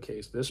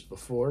showcased this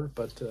before,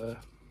 but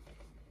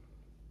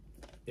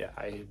yeah,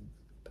 I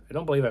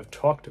don't believe I've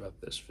talked about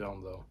this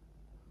film though.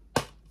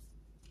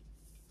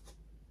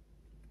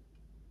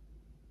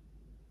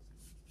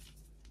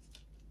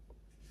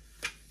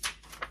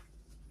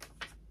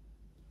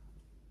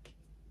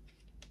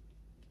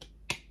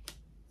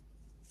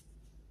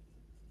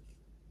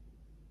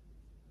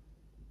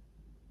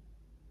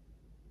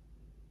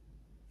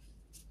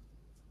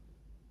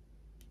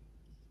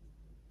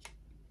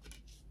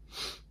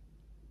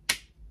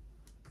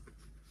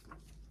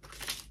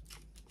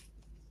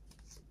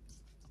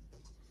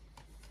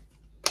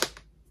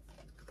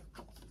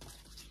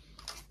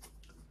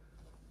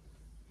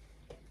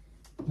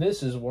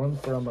 This is one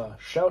from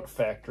Shout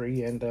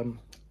Factory, and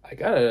I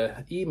got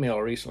an email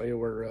recently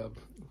where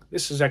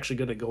this is actually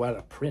going to go out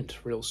of print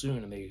real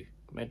soon, and they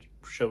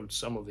showed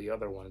some of the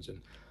other ones.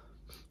 And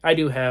I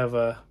do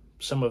have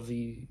some of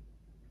the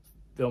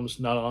films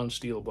not on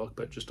Steelbook,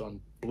 but just on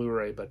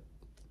Blu-ray. But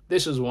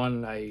this is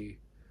one I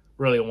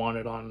really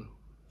wanted on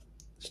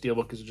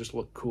Steelbook because it just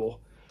looked cool.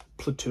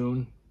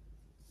 Platoon.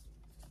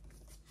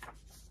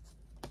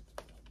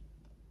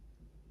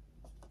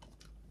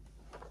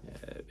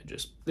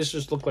 This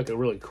just looked like a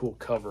really cool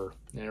cover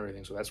and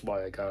everything, so that's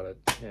why I got it.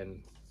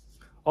 And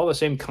all the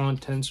same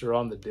contents are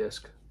on the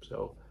disc,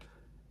 so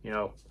you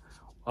know,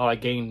 while I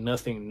gained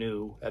nothing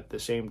new at the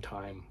same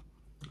time,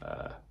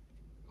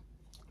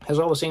 has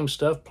all the same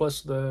stuff,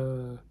 plus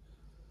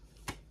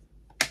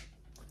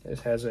it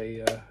has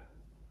a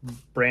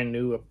brand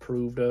new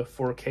approved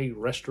 4K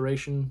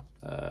restoration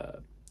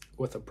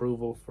with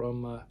approval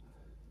from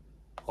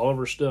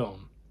Oliver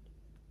Stone,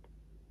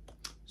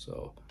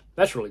 so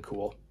that's really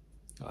cool.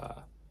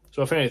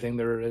 So if anything,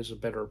 there is a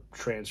better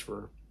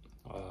transfer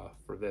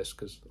for this,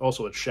 because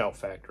also it's Shout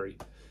Factory,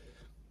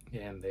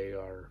 and they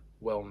are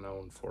well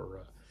known for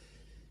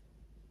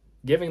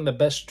giving the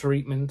best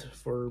treatment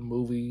for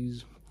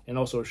movies and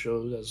also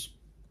shows as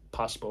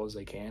possible as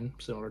they can,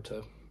 similar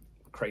to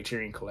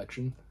Criterion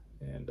Collection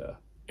and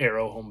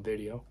Arrow Home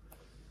Video.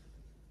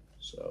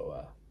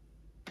 So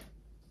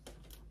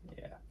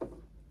yeah,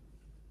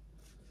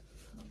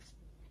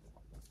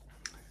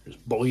 there's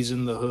Boys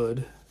in the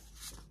Hood.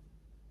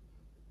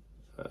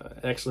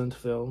 Excellent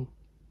film.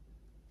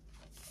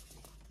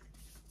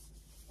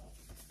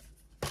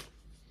 I'll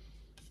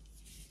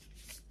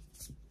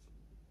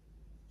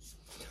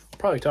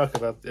probably talk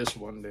about this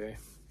one day.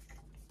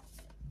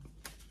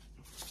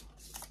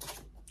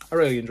 I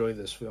really enjoyed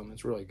this film.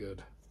 It's really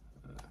good.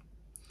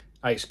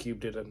 Ice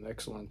Cube did an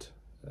excellent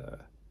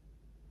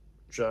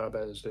job,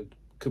 as did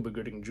Cuba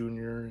Gooding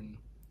Jr. and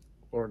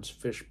Lawrence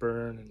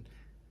Fishburne and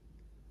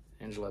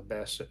Angela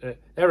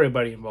Bassett.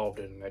 Everybody involved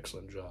did an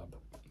excellent job.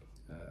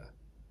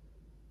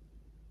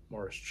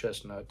 Morris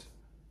Chestnut.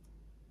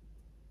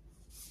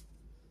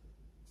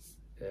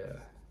 Yeah.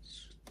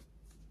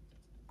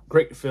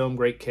 Great film,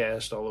 great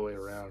cast all the way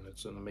around.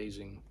 It's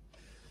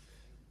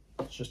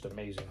just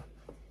amazing.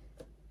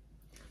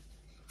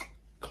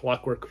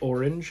 Clockwork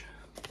Orange.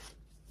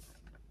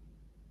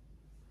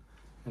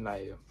 And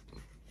I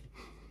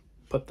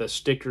put the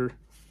sticker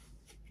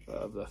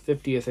of the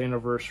 50th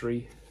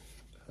anniversary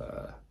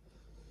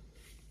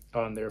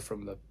on there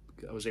from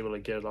I was able to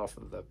get it off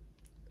of the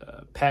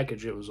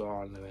package it was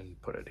on, and then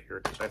put it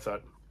here because I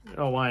thought,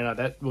 oh, why not?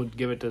 That would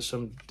give it to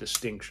some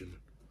distinction.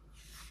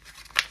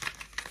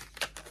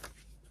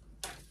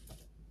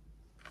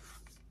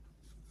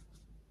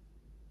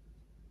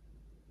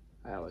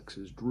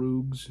 Alex's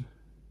Droogs.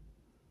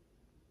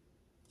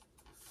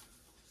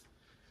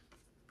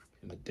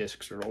 And the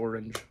discs are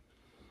orange.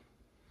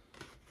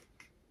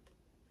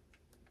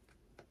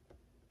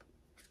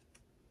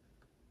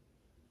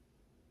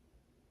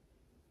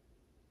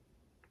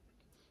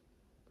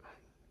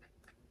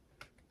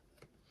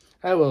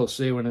 I will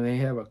say, when they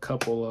have a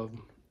couple of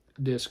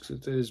discs,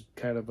 it is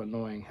kind of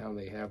annoying how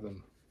they have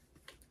them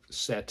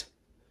set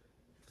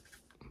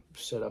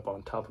up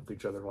on top of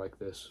each other like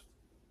this.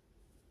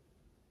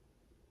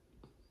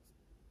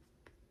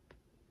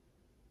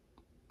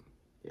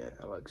 Yeah,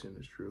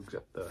 Alexander's Droogs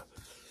at the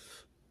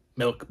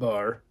milk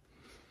bar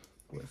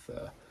with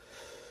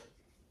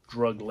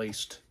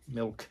drug-laced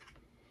milk,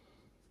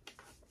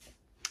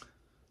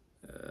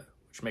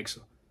 which makes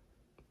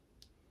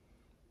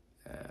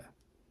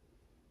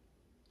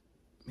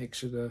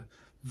it a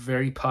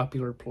very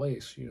popular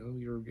place. You know,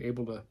 you're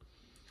able to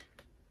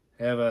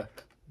have a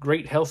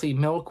great healthy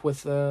milk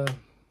with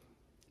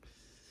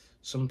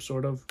some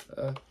sort of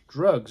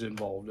drugs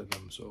involved in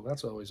them. So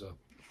that's always a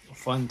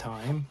fun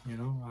time, you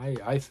know,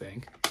 I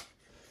think.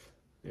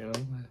 You know,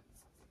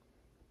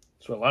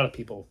 that's what a lot of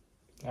people,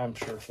 I'm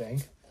sure,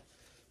 think.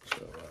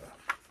 So,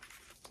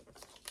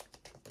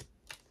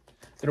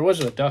 there was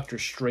a Dr.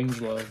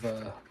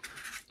 Strangelove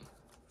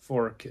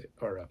 4K,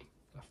 or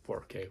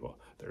 4K, well,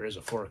 there is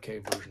a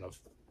 4K version of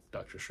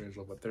Dr.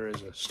 Strangelove, but there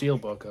is a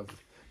Steelbook of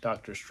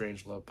Dr.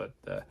 Strangelove. But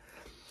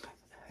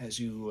as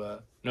you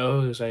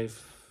know, as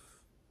I've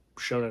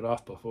shown it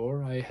off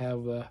before, I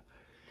have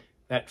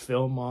that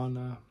film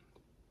on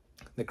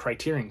the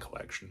Criterion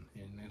Collection,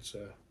 and it's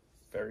a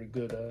very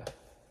good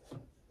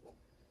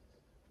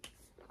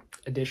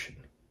edition.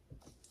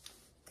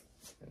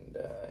 And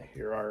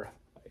here are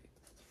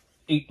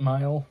 8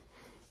 Mile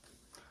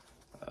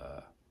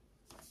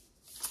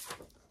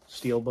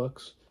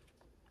Steelbooks.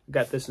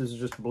 Got this as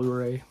just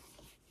Blu-ray.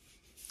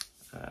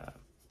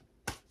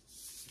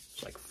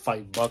 It's like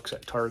 $5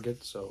 at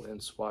Target, so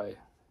that's why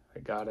I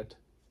got it.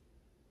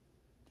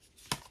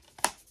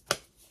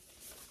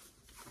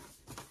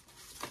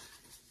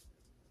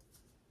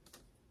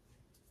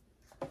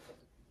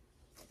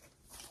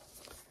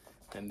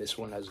 And this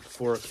one has a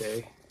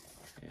 4K,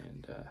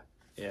 and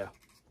yeah,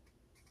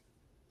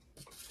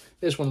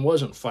 this one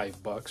wasn't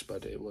 $5,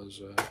 but it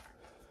was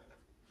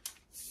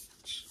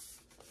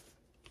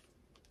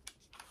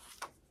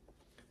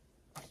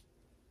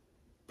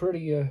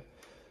pretty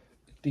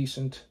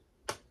decent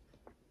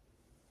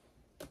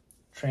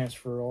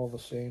transfer all the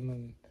same,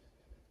 and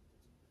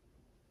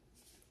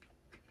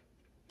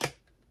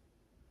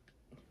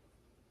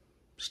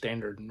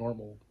standard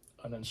normal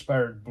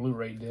uninspired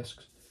Blu-ray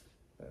discs.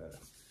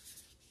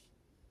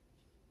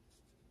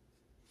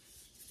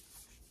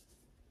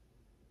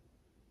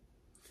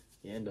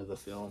 The end of the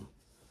film.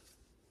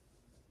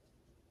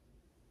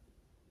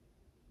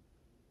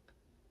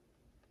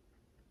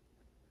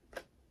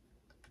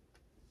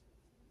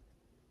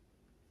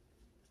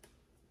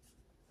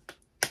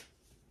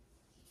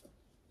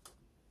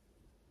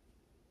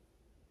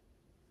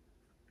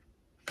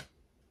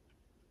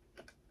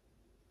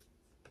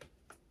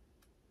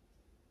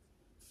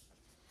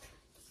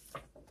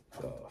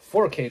 The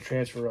 4K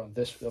transfer on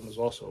this film is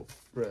also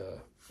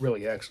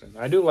really excellent.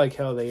 I do like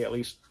how they at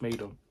least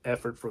made an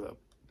effort for the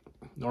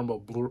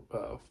normal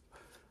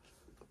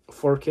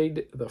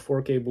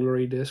 4K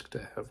Blu-ray disc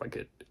to have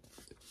like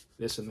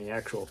this in the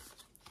actual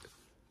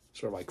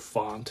sort of like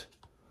font,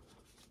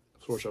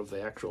 sort of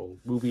the actual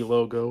movie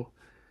logo,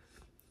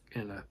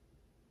 and a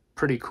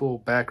pretty cool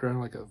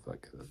background,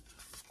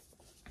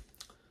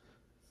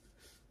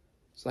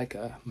 it's like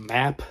a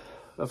map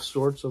of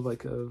sorts of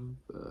like a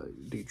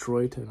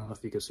Detroit. I don't know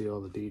if you can see all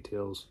the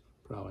details,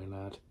 probably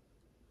not.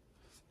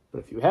 But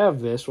if you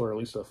have this, or at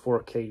least a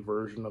 4K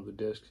version of the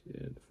disc,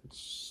 if it's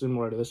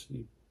similar to this,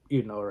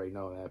 you already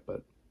know that.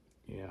 But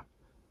yeah,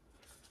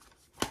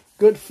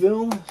 good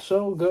film,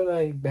 so good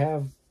I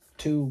have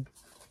 2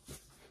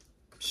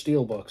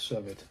 Steelbooks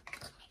of it.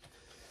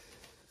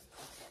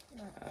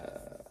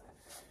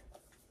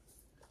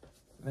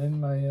 Then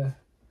my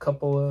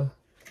couple of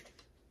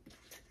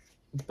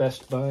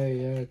Best Buy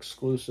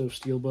exclusive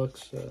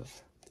Steelbooks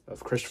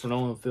of Christopher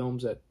Nolan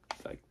films at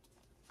like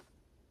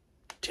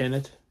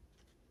Tenet.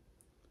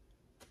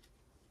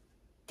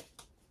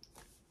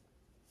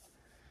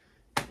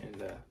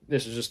 And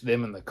this is just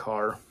them in the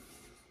car.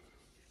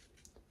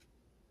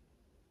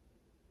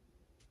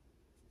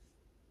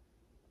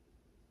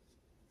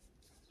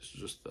 This is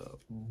just the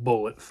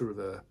bullet through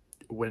the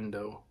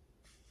window,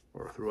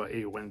 or through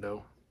a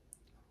window,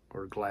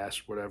 or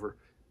glass, whatever.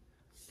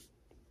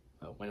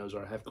 Windows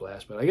don't have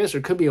glass, but I guess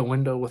there could be a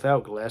window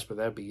without glass, but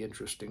that'd be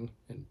interesting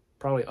and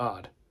probably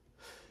odd.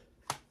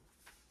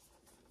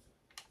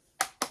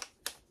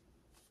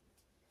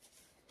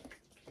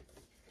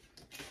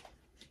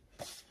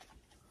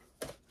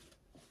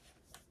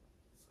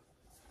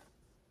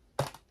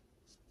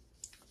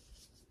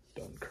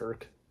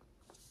 Dunkirk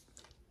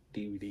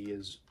DVD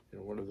is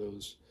one of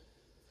those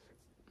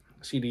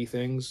CD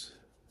things,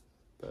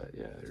 but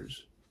yeah,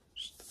 there's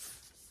just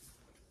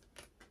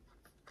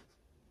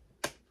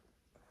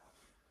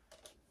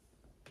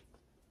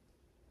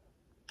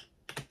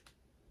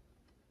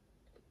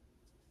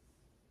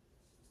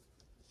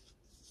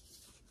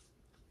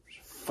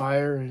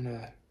fire and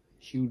a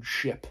huge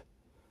ship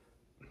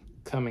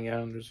coming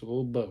out, and there's a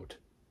little boat.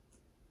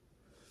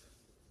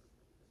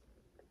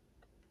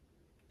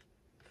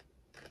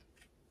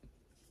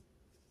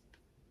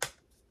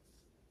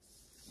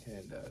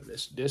 And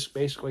this disc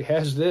basically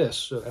has this,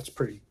 so that's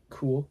pretty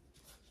cool.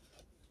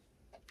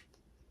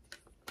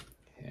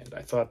 And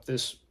I thought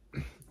this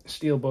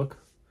Steelbook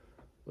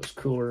was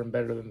cooler and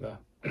better than the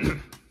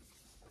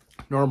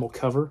normal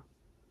cover.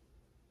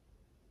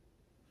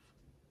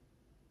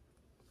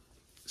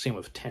 Same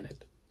with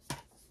Tenet.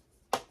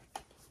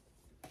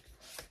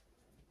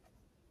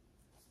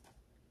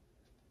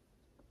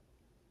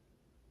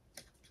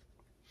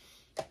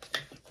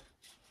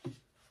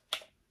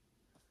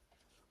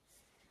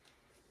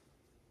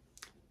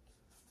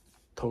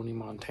 Tony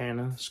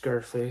Montana,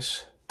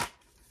 Scarface.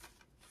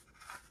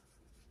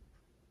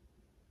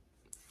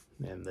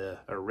 And the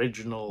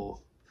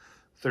original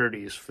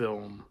 30s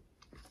film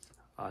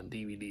on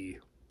DVD.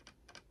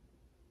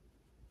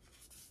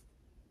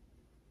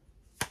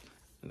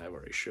 And I've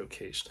already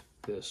showcased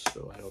this,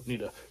 so I don't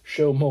need to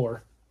show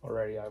more. I've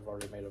already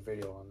made a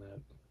video on that.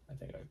 I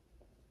think at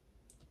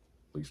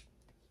least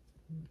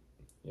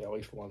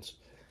once.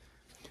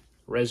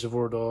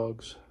 Reservoir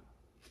Dogs.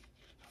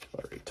 I've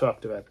already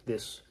talked about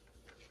this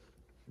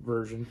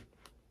version.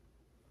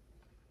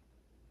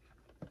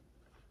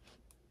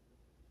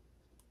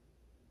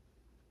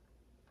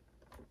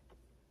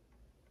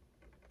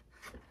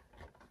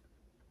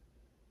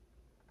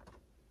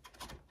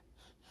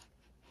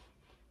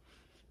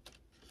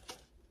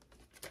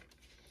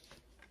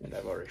 And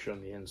I've already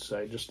shown the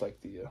inside, just like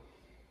the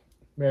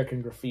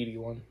American Graffiti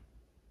one.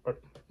 Or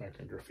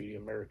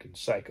American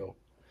Psycho.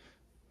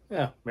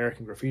 Yeah,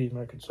 American Graffiti,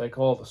 American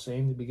Psycho, all the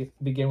same. They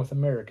begin with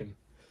American.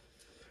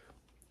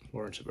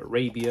 Lawrence of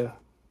Arabia.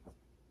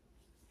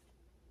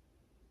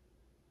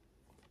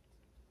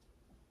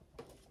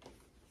 The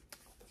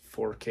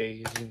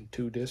 4K is in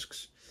 2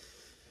 discs.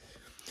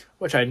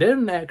 Which I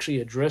didn't actually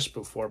address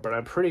before, but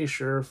I'm pretty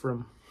sure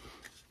from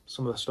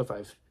some of the stuff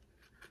I've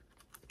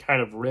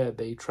kind of read,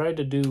 they tried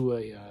to do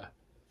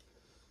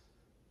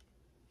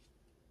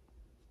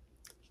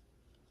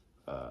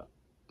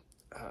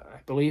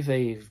I believe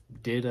they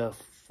did a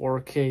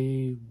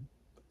 4K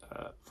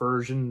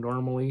version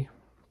normally,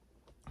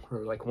 or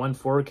like one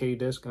 4K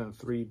disc and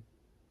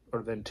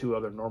then two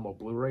other normal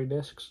Blu-ray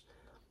discs.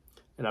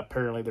 And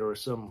apparently there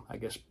was some, I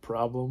guess,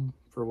 problem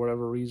for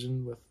whatever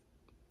reason with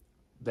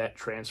that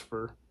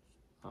transfer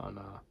on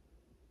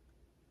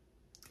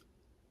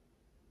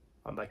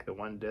like the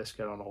one disc.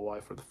 I don't know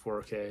why for the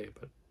 4K,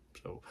 but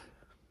so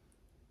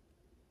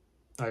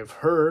I've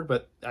heard,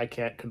 but I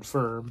can't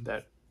confirm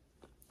that,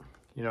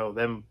 you know,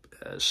 them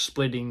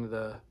splitting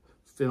the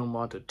film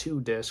onto two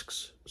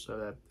discs so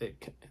that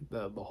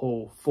the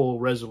whole full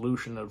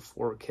resolution of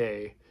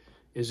 4K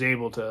is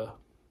able to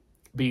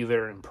be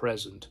there and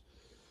present.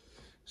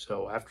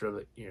 So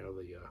after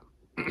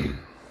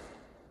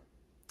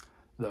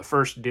the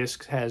first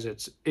disc has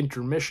its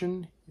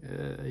intermission,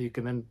 you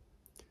can then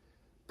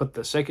put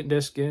the second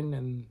disc in,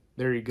 and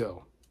there you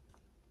go.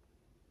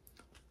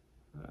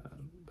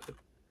 But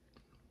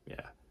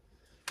yeah,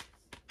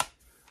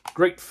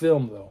 great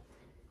film though.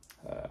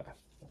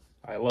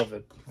 I love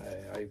it.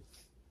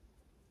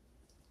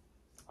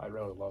 I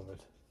really love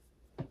it.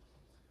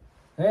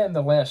 And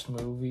the last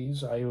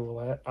movies I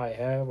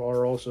have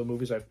are also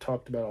movies I've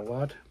talked about a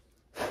lot.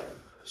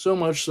 So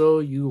much so,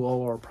 you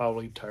all are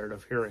probably tired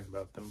of hearing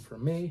about them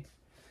from me.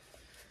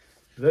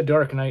 The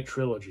Dark Knight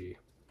trilogy.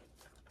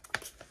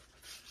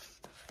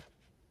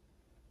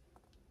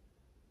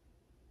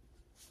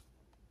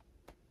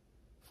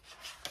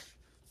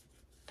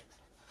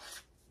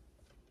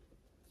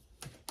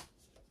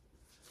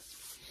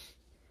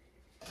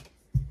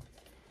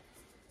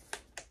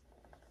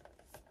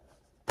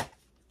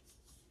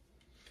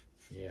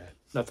 Yeah,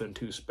 nothing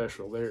too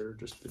special there,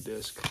 just the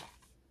disc.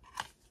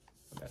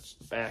 And that's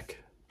the back.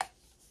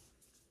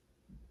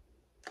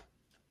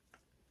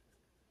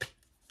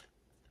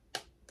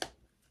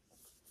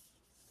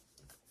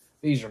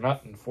 These are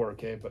not in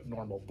 4K, but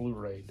normal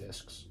Blu-ray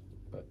discs.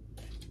 But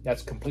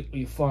that's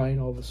completely fine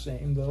all the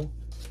same, though,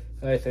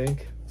 I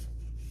think.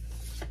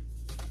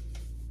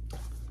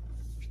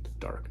 The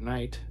Dark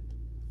Knight.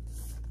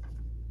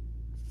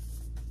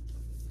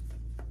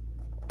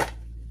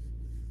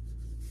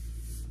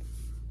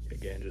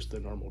 Again, just the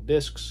normal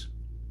discs.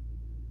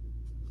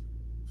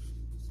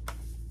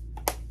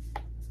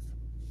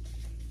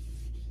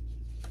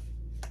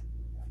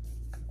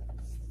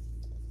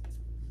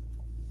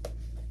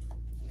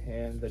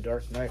 And The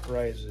Dark Knight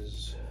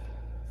Rises.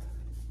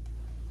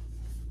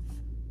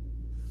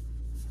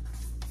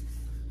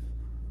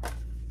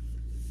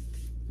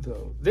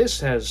 Though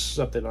this has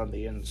something on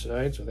the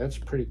inside, so that's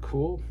pretty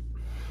cool.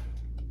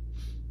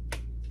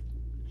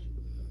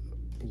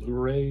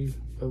 Blu-ray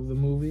of the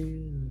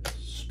movie,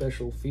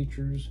 special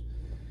features,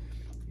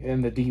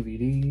 and the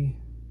DVD,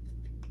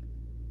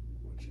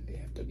 which they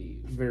have to be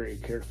very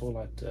careful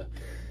not to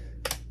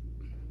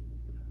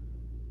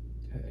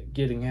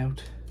getting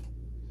out.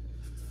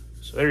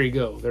 So there you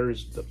go.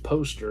 There's the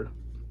poster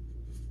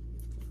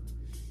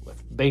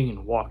with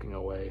Bane walking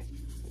away,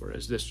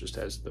 whereas this just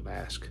has the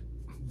mask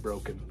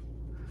broken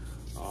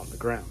on the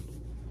ground.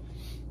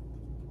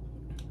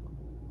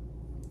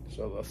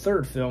 So the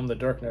third film, The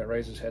Dark Knight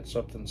Rises, had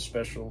something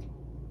special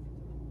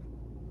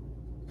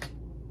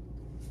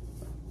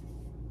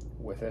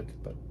with it,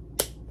 but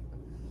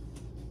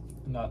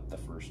not the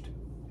first two.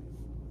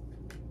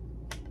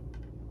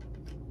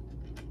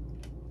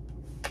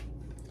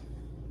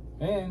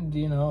 And,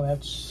 you know,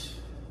 that's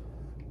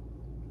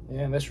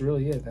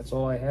really it. That's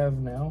all I have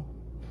now.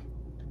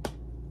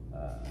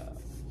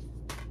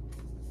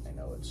 I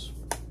know it's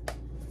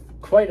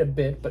quite a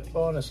bit, but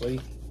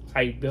honestly,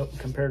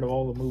 compared to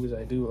all the movies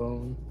I do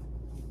own,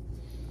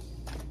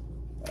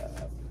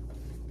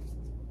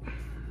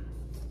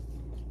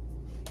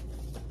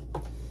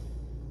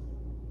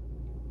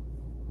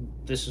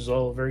 this is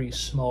all very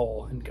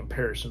small in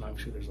comparison.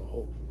 Obviously, there's a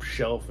whole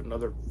shelf and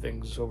other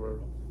things over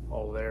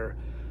all there.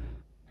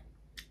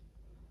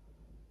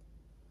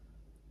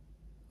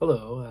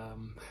 Hello,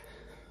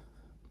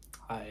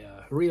 I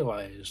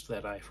realized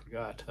that I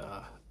forgot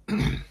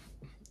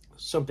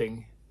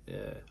something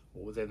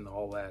within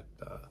all that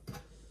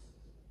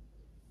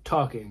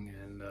talking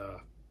and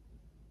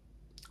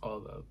all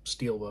the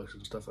Steelbooks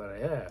and stuff that I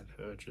had,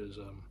 which is,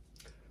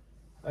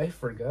 I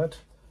forgot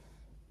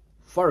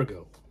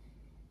Fargo,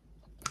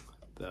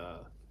 the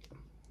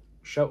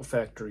Shout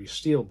Factory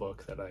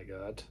Steelbook that I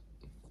got.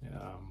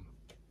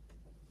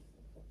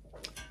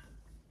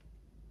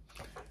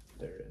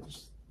 There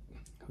is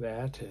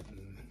that, and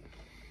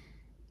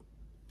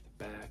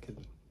the back, and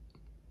the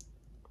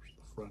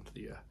front of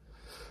the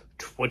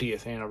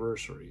 20th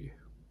anniversary.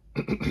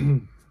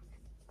 And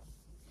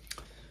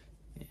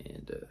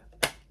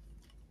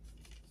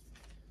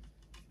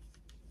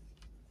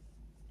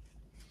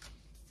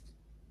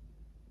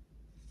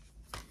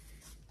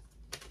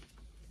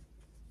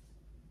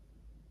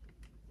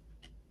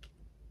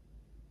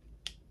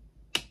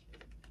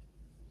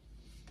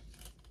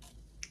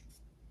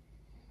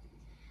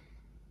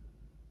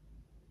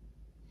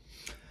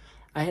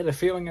I had a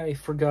feeling I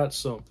forgot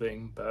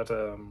something, but,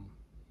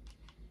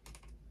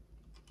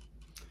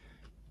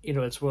 you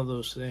know, it's one of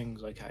those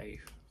things, like,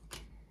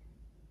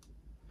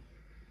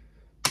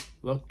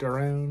 looked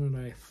around and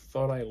I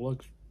thought I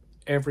looked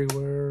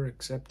everywhere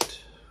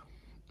except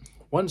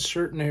one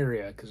certain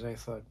area, because I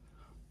thought,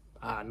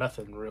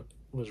 nothing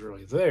was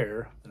really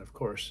there. And of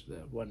course, the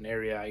one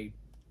area I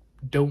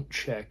don't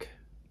check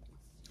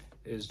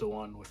is the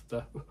one with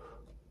the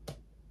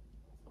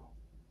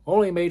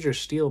only major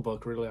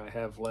Steelbook really I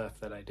have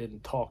left that I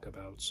didn't talk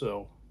about.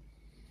 So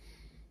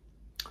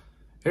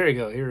here you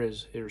go.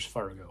 Here's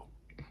Fargo,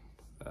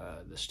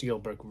 the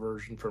Steelbook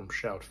version from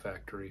Shout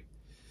Factory.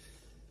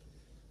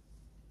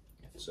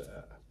 It's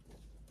a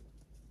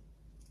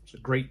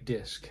great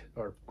disc,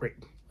 or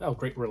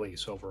great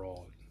release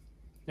overall,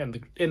 and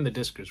the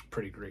disc is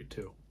pretty great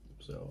too.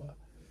 So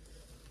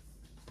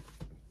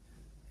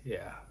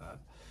yeah,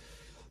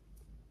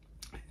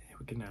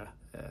 we can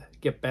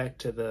get back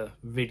to the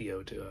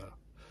video to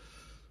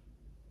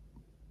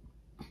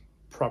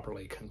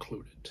properly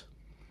conclude it.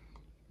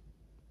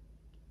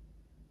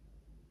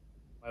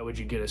 Why would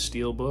you get a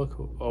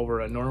Steelbook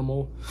over a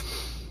normal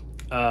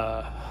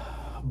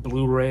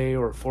Blu-ray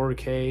or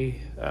 4K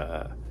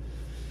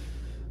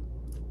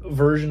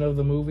version of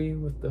the movie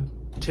with the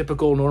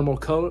typical normal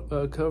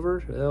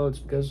cover? Well, it's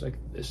because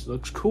this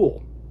looks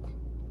cool,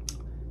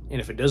 and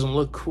if it doesn't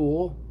look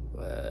cool,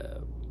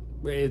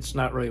 it's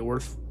not really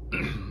worth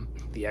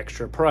the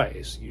extra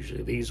price.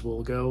 Usually these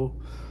will go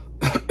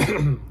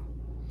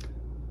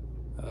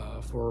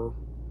for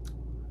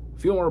a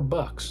few more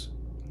bucks,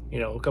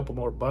 a couple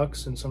more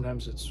bucks, and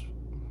sometimes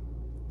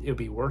it'll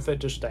be worth it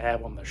just to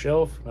have on the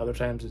shelf. And other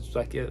times it's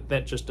like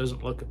that just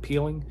doesn't look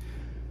appealing.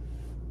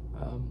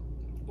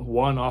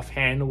 One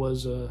offhand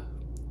was a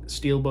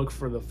Steelbook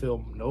for the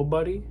film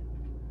Nobody.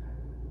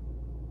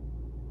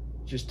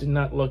 Just did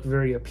not look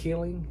very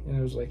appealing, and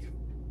it was like,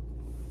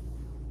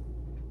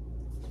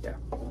 yeah,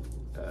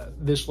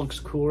 this looks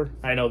cooler.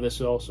 I know this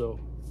also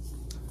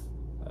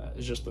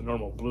is just the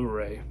normal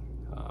Blu-ray.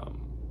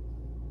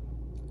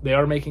 They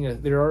are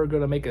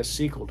going to make a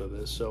sequel to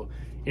this, so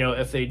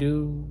if they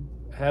do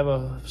have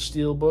a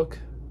Steelbook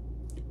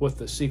with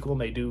the sequel,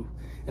 and they do,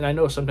 and I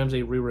know sometimes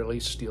they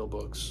re-release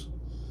Steelbooks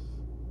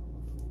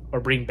or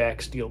bring back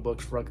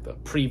Steelbooks for like the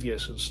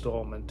previous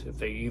installment if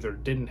they either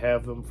didn't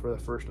have them for the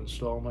first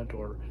installment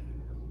or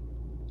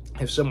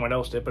if someone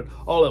else did. But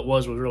all it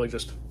was really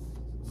just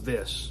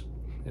this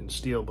in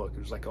Steelbook. It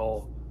was like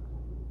all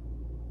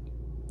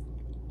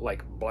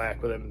like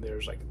black, but then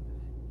there's like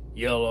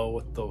yellow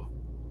with the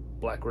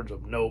black words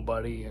of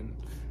Nobody, and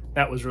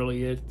that was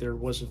really it. There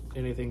wasn't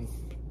anything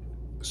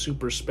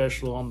super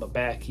special on the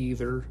back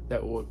either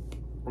that would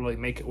really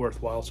make it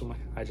worthwhile, so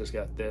I just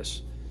got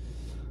this.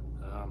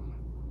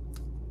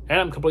 And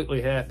I'm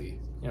completely happy.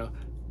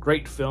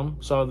 Great film.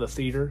 Saw it in the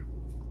theater.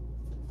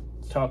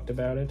 Talked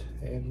about it,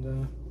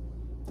 and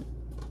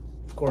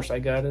of course I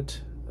got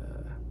it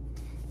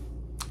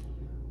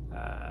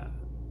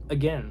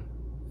again.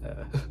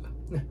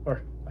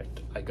 Or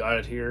I got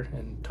it here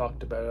and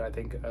talked about it, I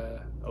think,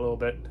 a little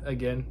bit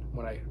again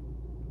when I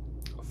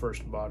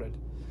first bought it.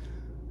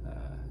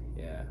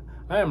 Yeah,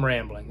 I am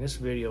rambling. This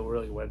video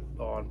really went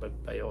on, but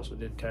I also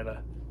did kind of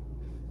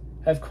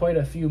have quite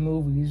a few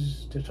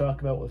movies to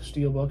talk about with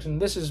Steelbooks, and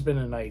this has been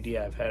an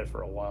idea I've had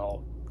for a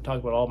while. Talk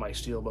about all my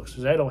Steelbooks,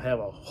 because I don't have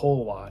a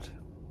whole lot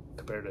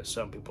compared to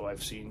some people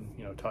I've seen,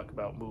 talk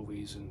about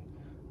movies and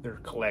their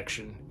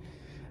collection.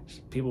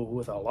 People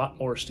with a lot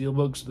more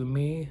Steelbooks than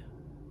me,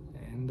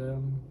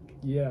 and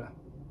yeah.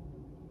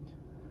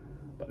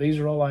 But these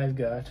are all I've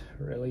got,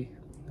 really.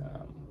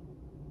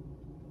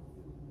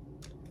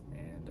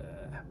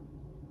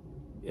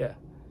 Yeah,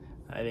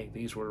 I think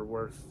these were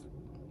worth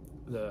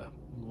the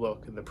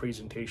look and the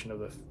presentation of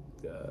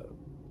the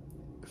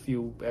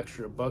few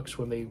extra bucks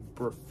when they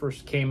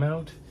first came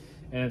out,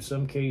 and in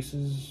some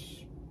cases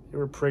they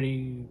were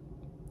pretty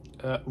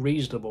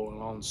reasonable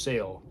and on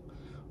sale,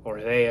 or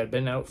they had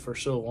been out for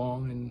so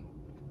long. And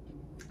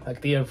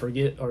like the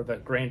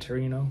Gran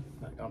Torino,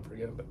 not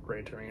Unforgiven, but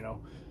Gran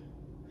Torino,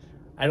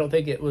 I don't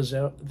think it was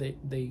out.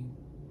 They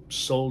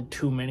sold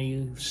too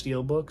many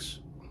Steelbooks,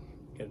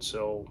 and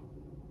so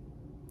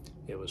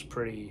it was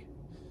pretty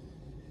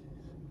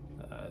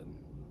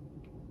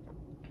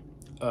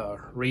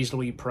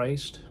reasonably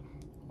priced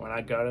when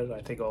I got it.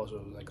 I think also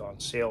it was like on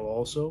sale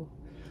also,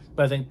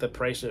 but I think the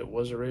price it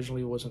was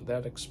originally wasn't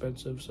that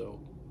expensive. So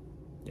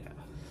yeah,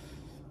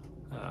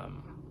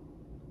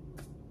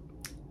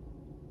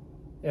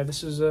 yeah,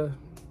 this is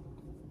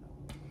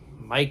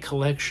my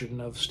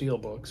collection of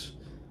Steelbooks.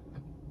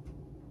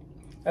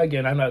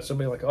 Again, I'm not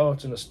somebody like, oh,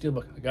 it's in a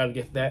Steelbook, I gotta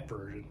get that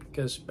version,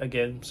 because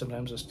again,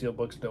 sometimes the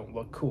Steelbooks don't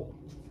look cool.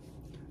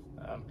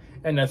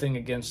 And nothing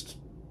against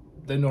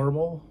the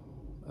normal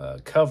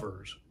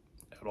covers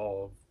at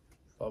all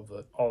of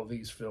all of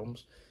these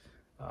films,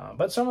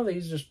 but some of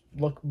these just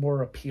look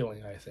more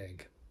appealing, I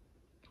think,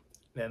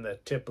 than the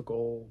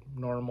typical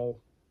normal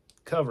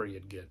cover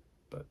you'd get.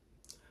 But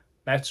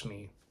that's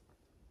me.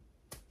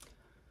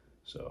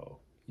 So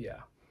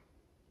yeah.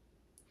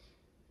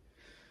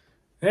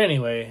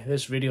 Anyway,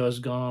 this video has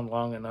gone on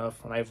long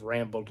enough, and I've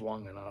rambled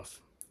long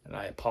enough, and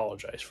I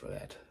apologize for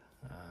that.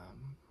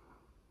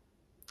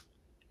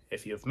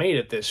 if you've made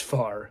it this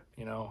far,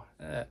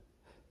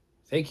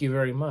 thank you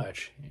very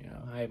much.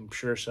 I'm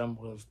sure some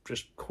will have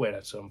just quit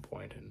at some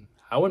point, and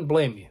I wouldn't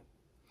blame you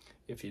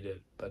if you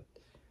did. But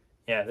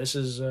yeah, this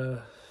is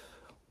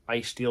my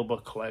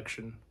Steelbook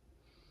collection.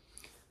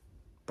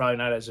 Probably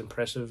not as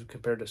impressive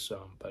compared to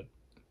some, but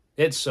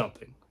it's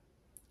something.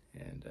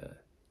 And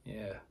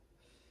yeah,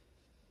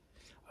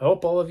 I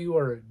hope all of you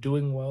are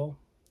doing well.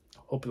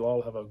 Hope you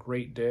all have a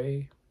great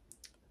day,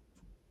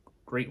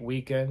 great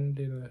weekend,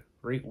 and a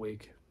great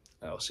week.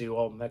 I'll see you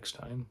all next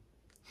time.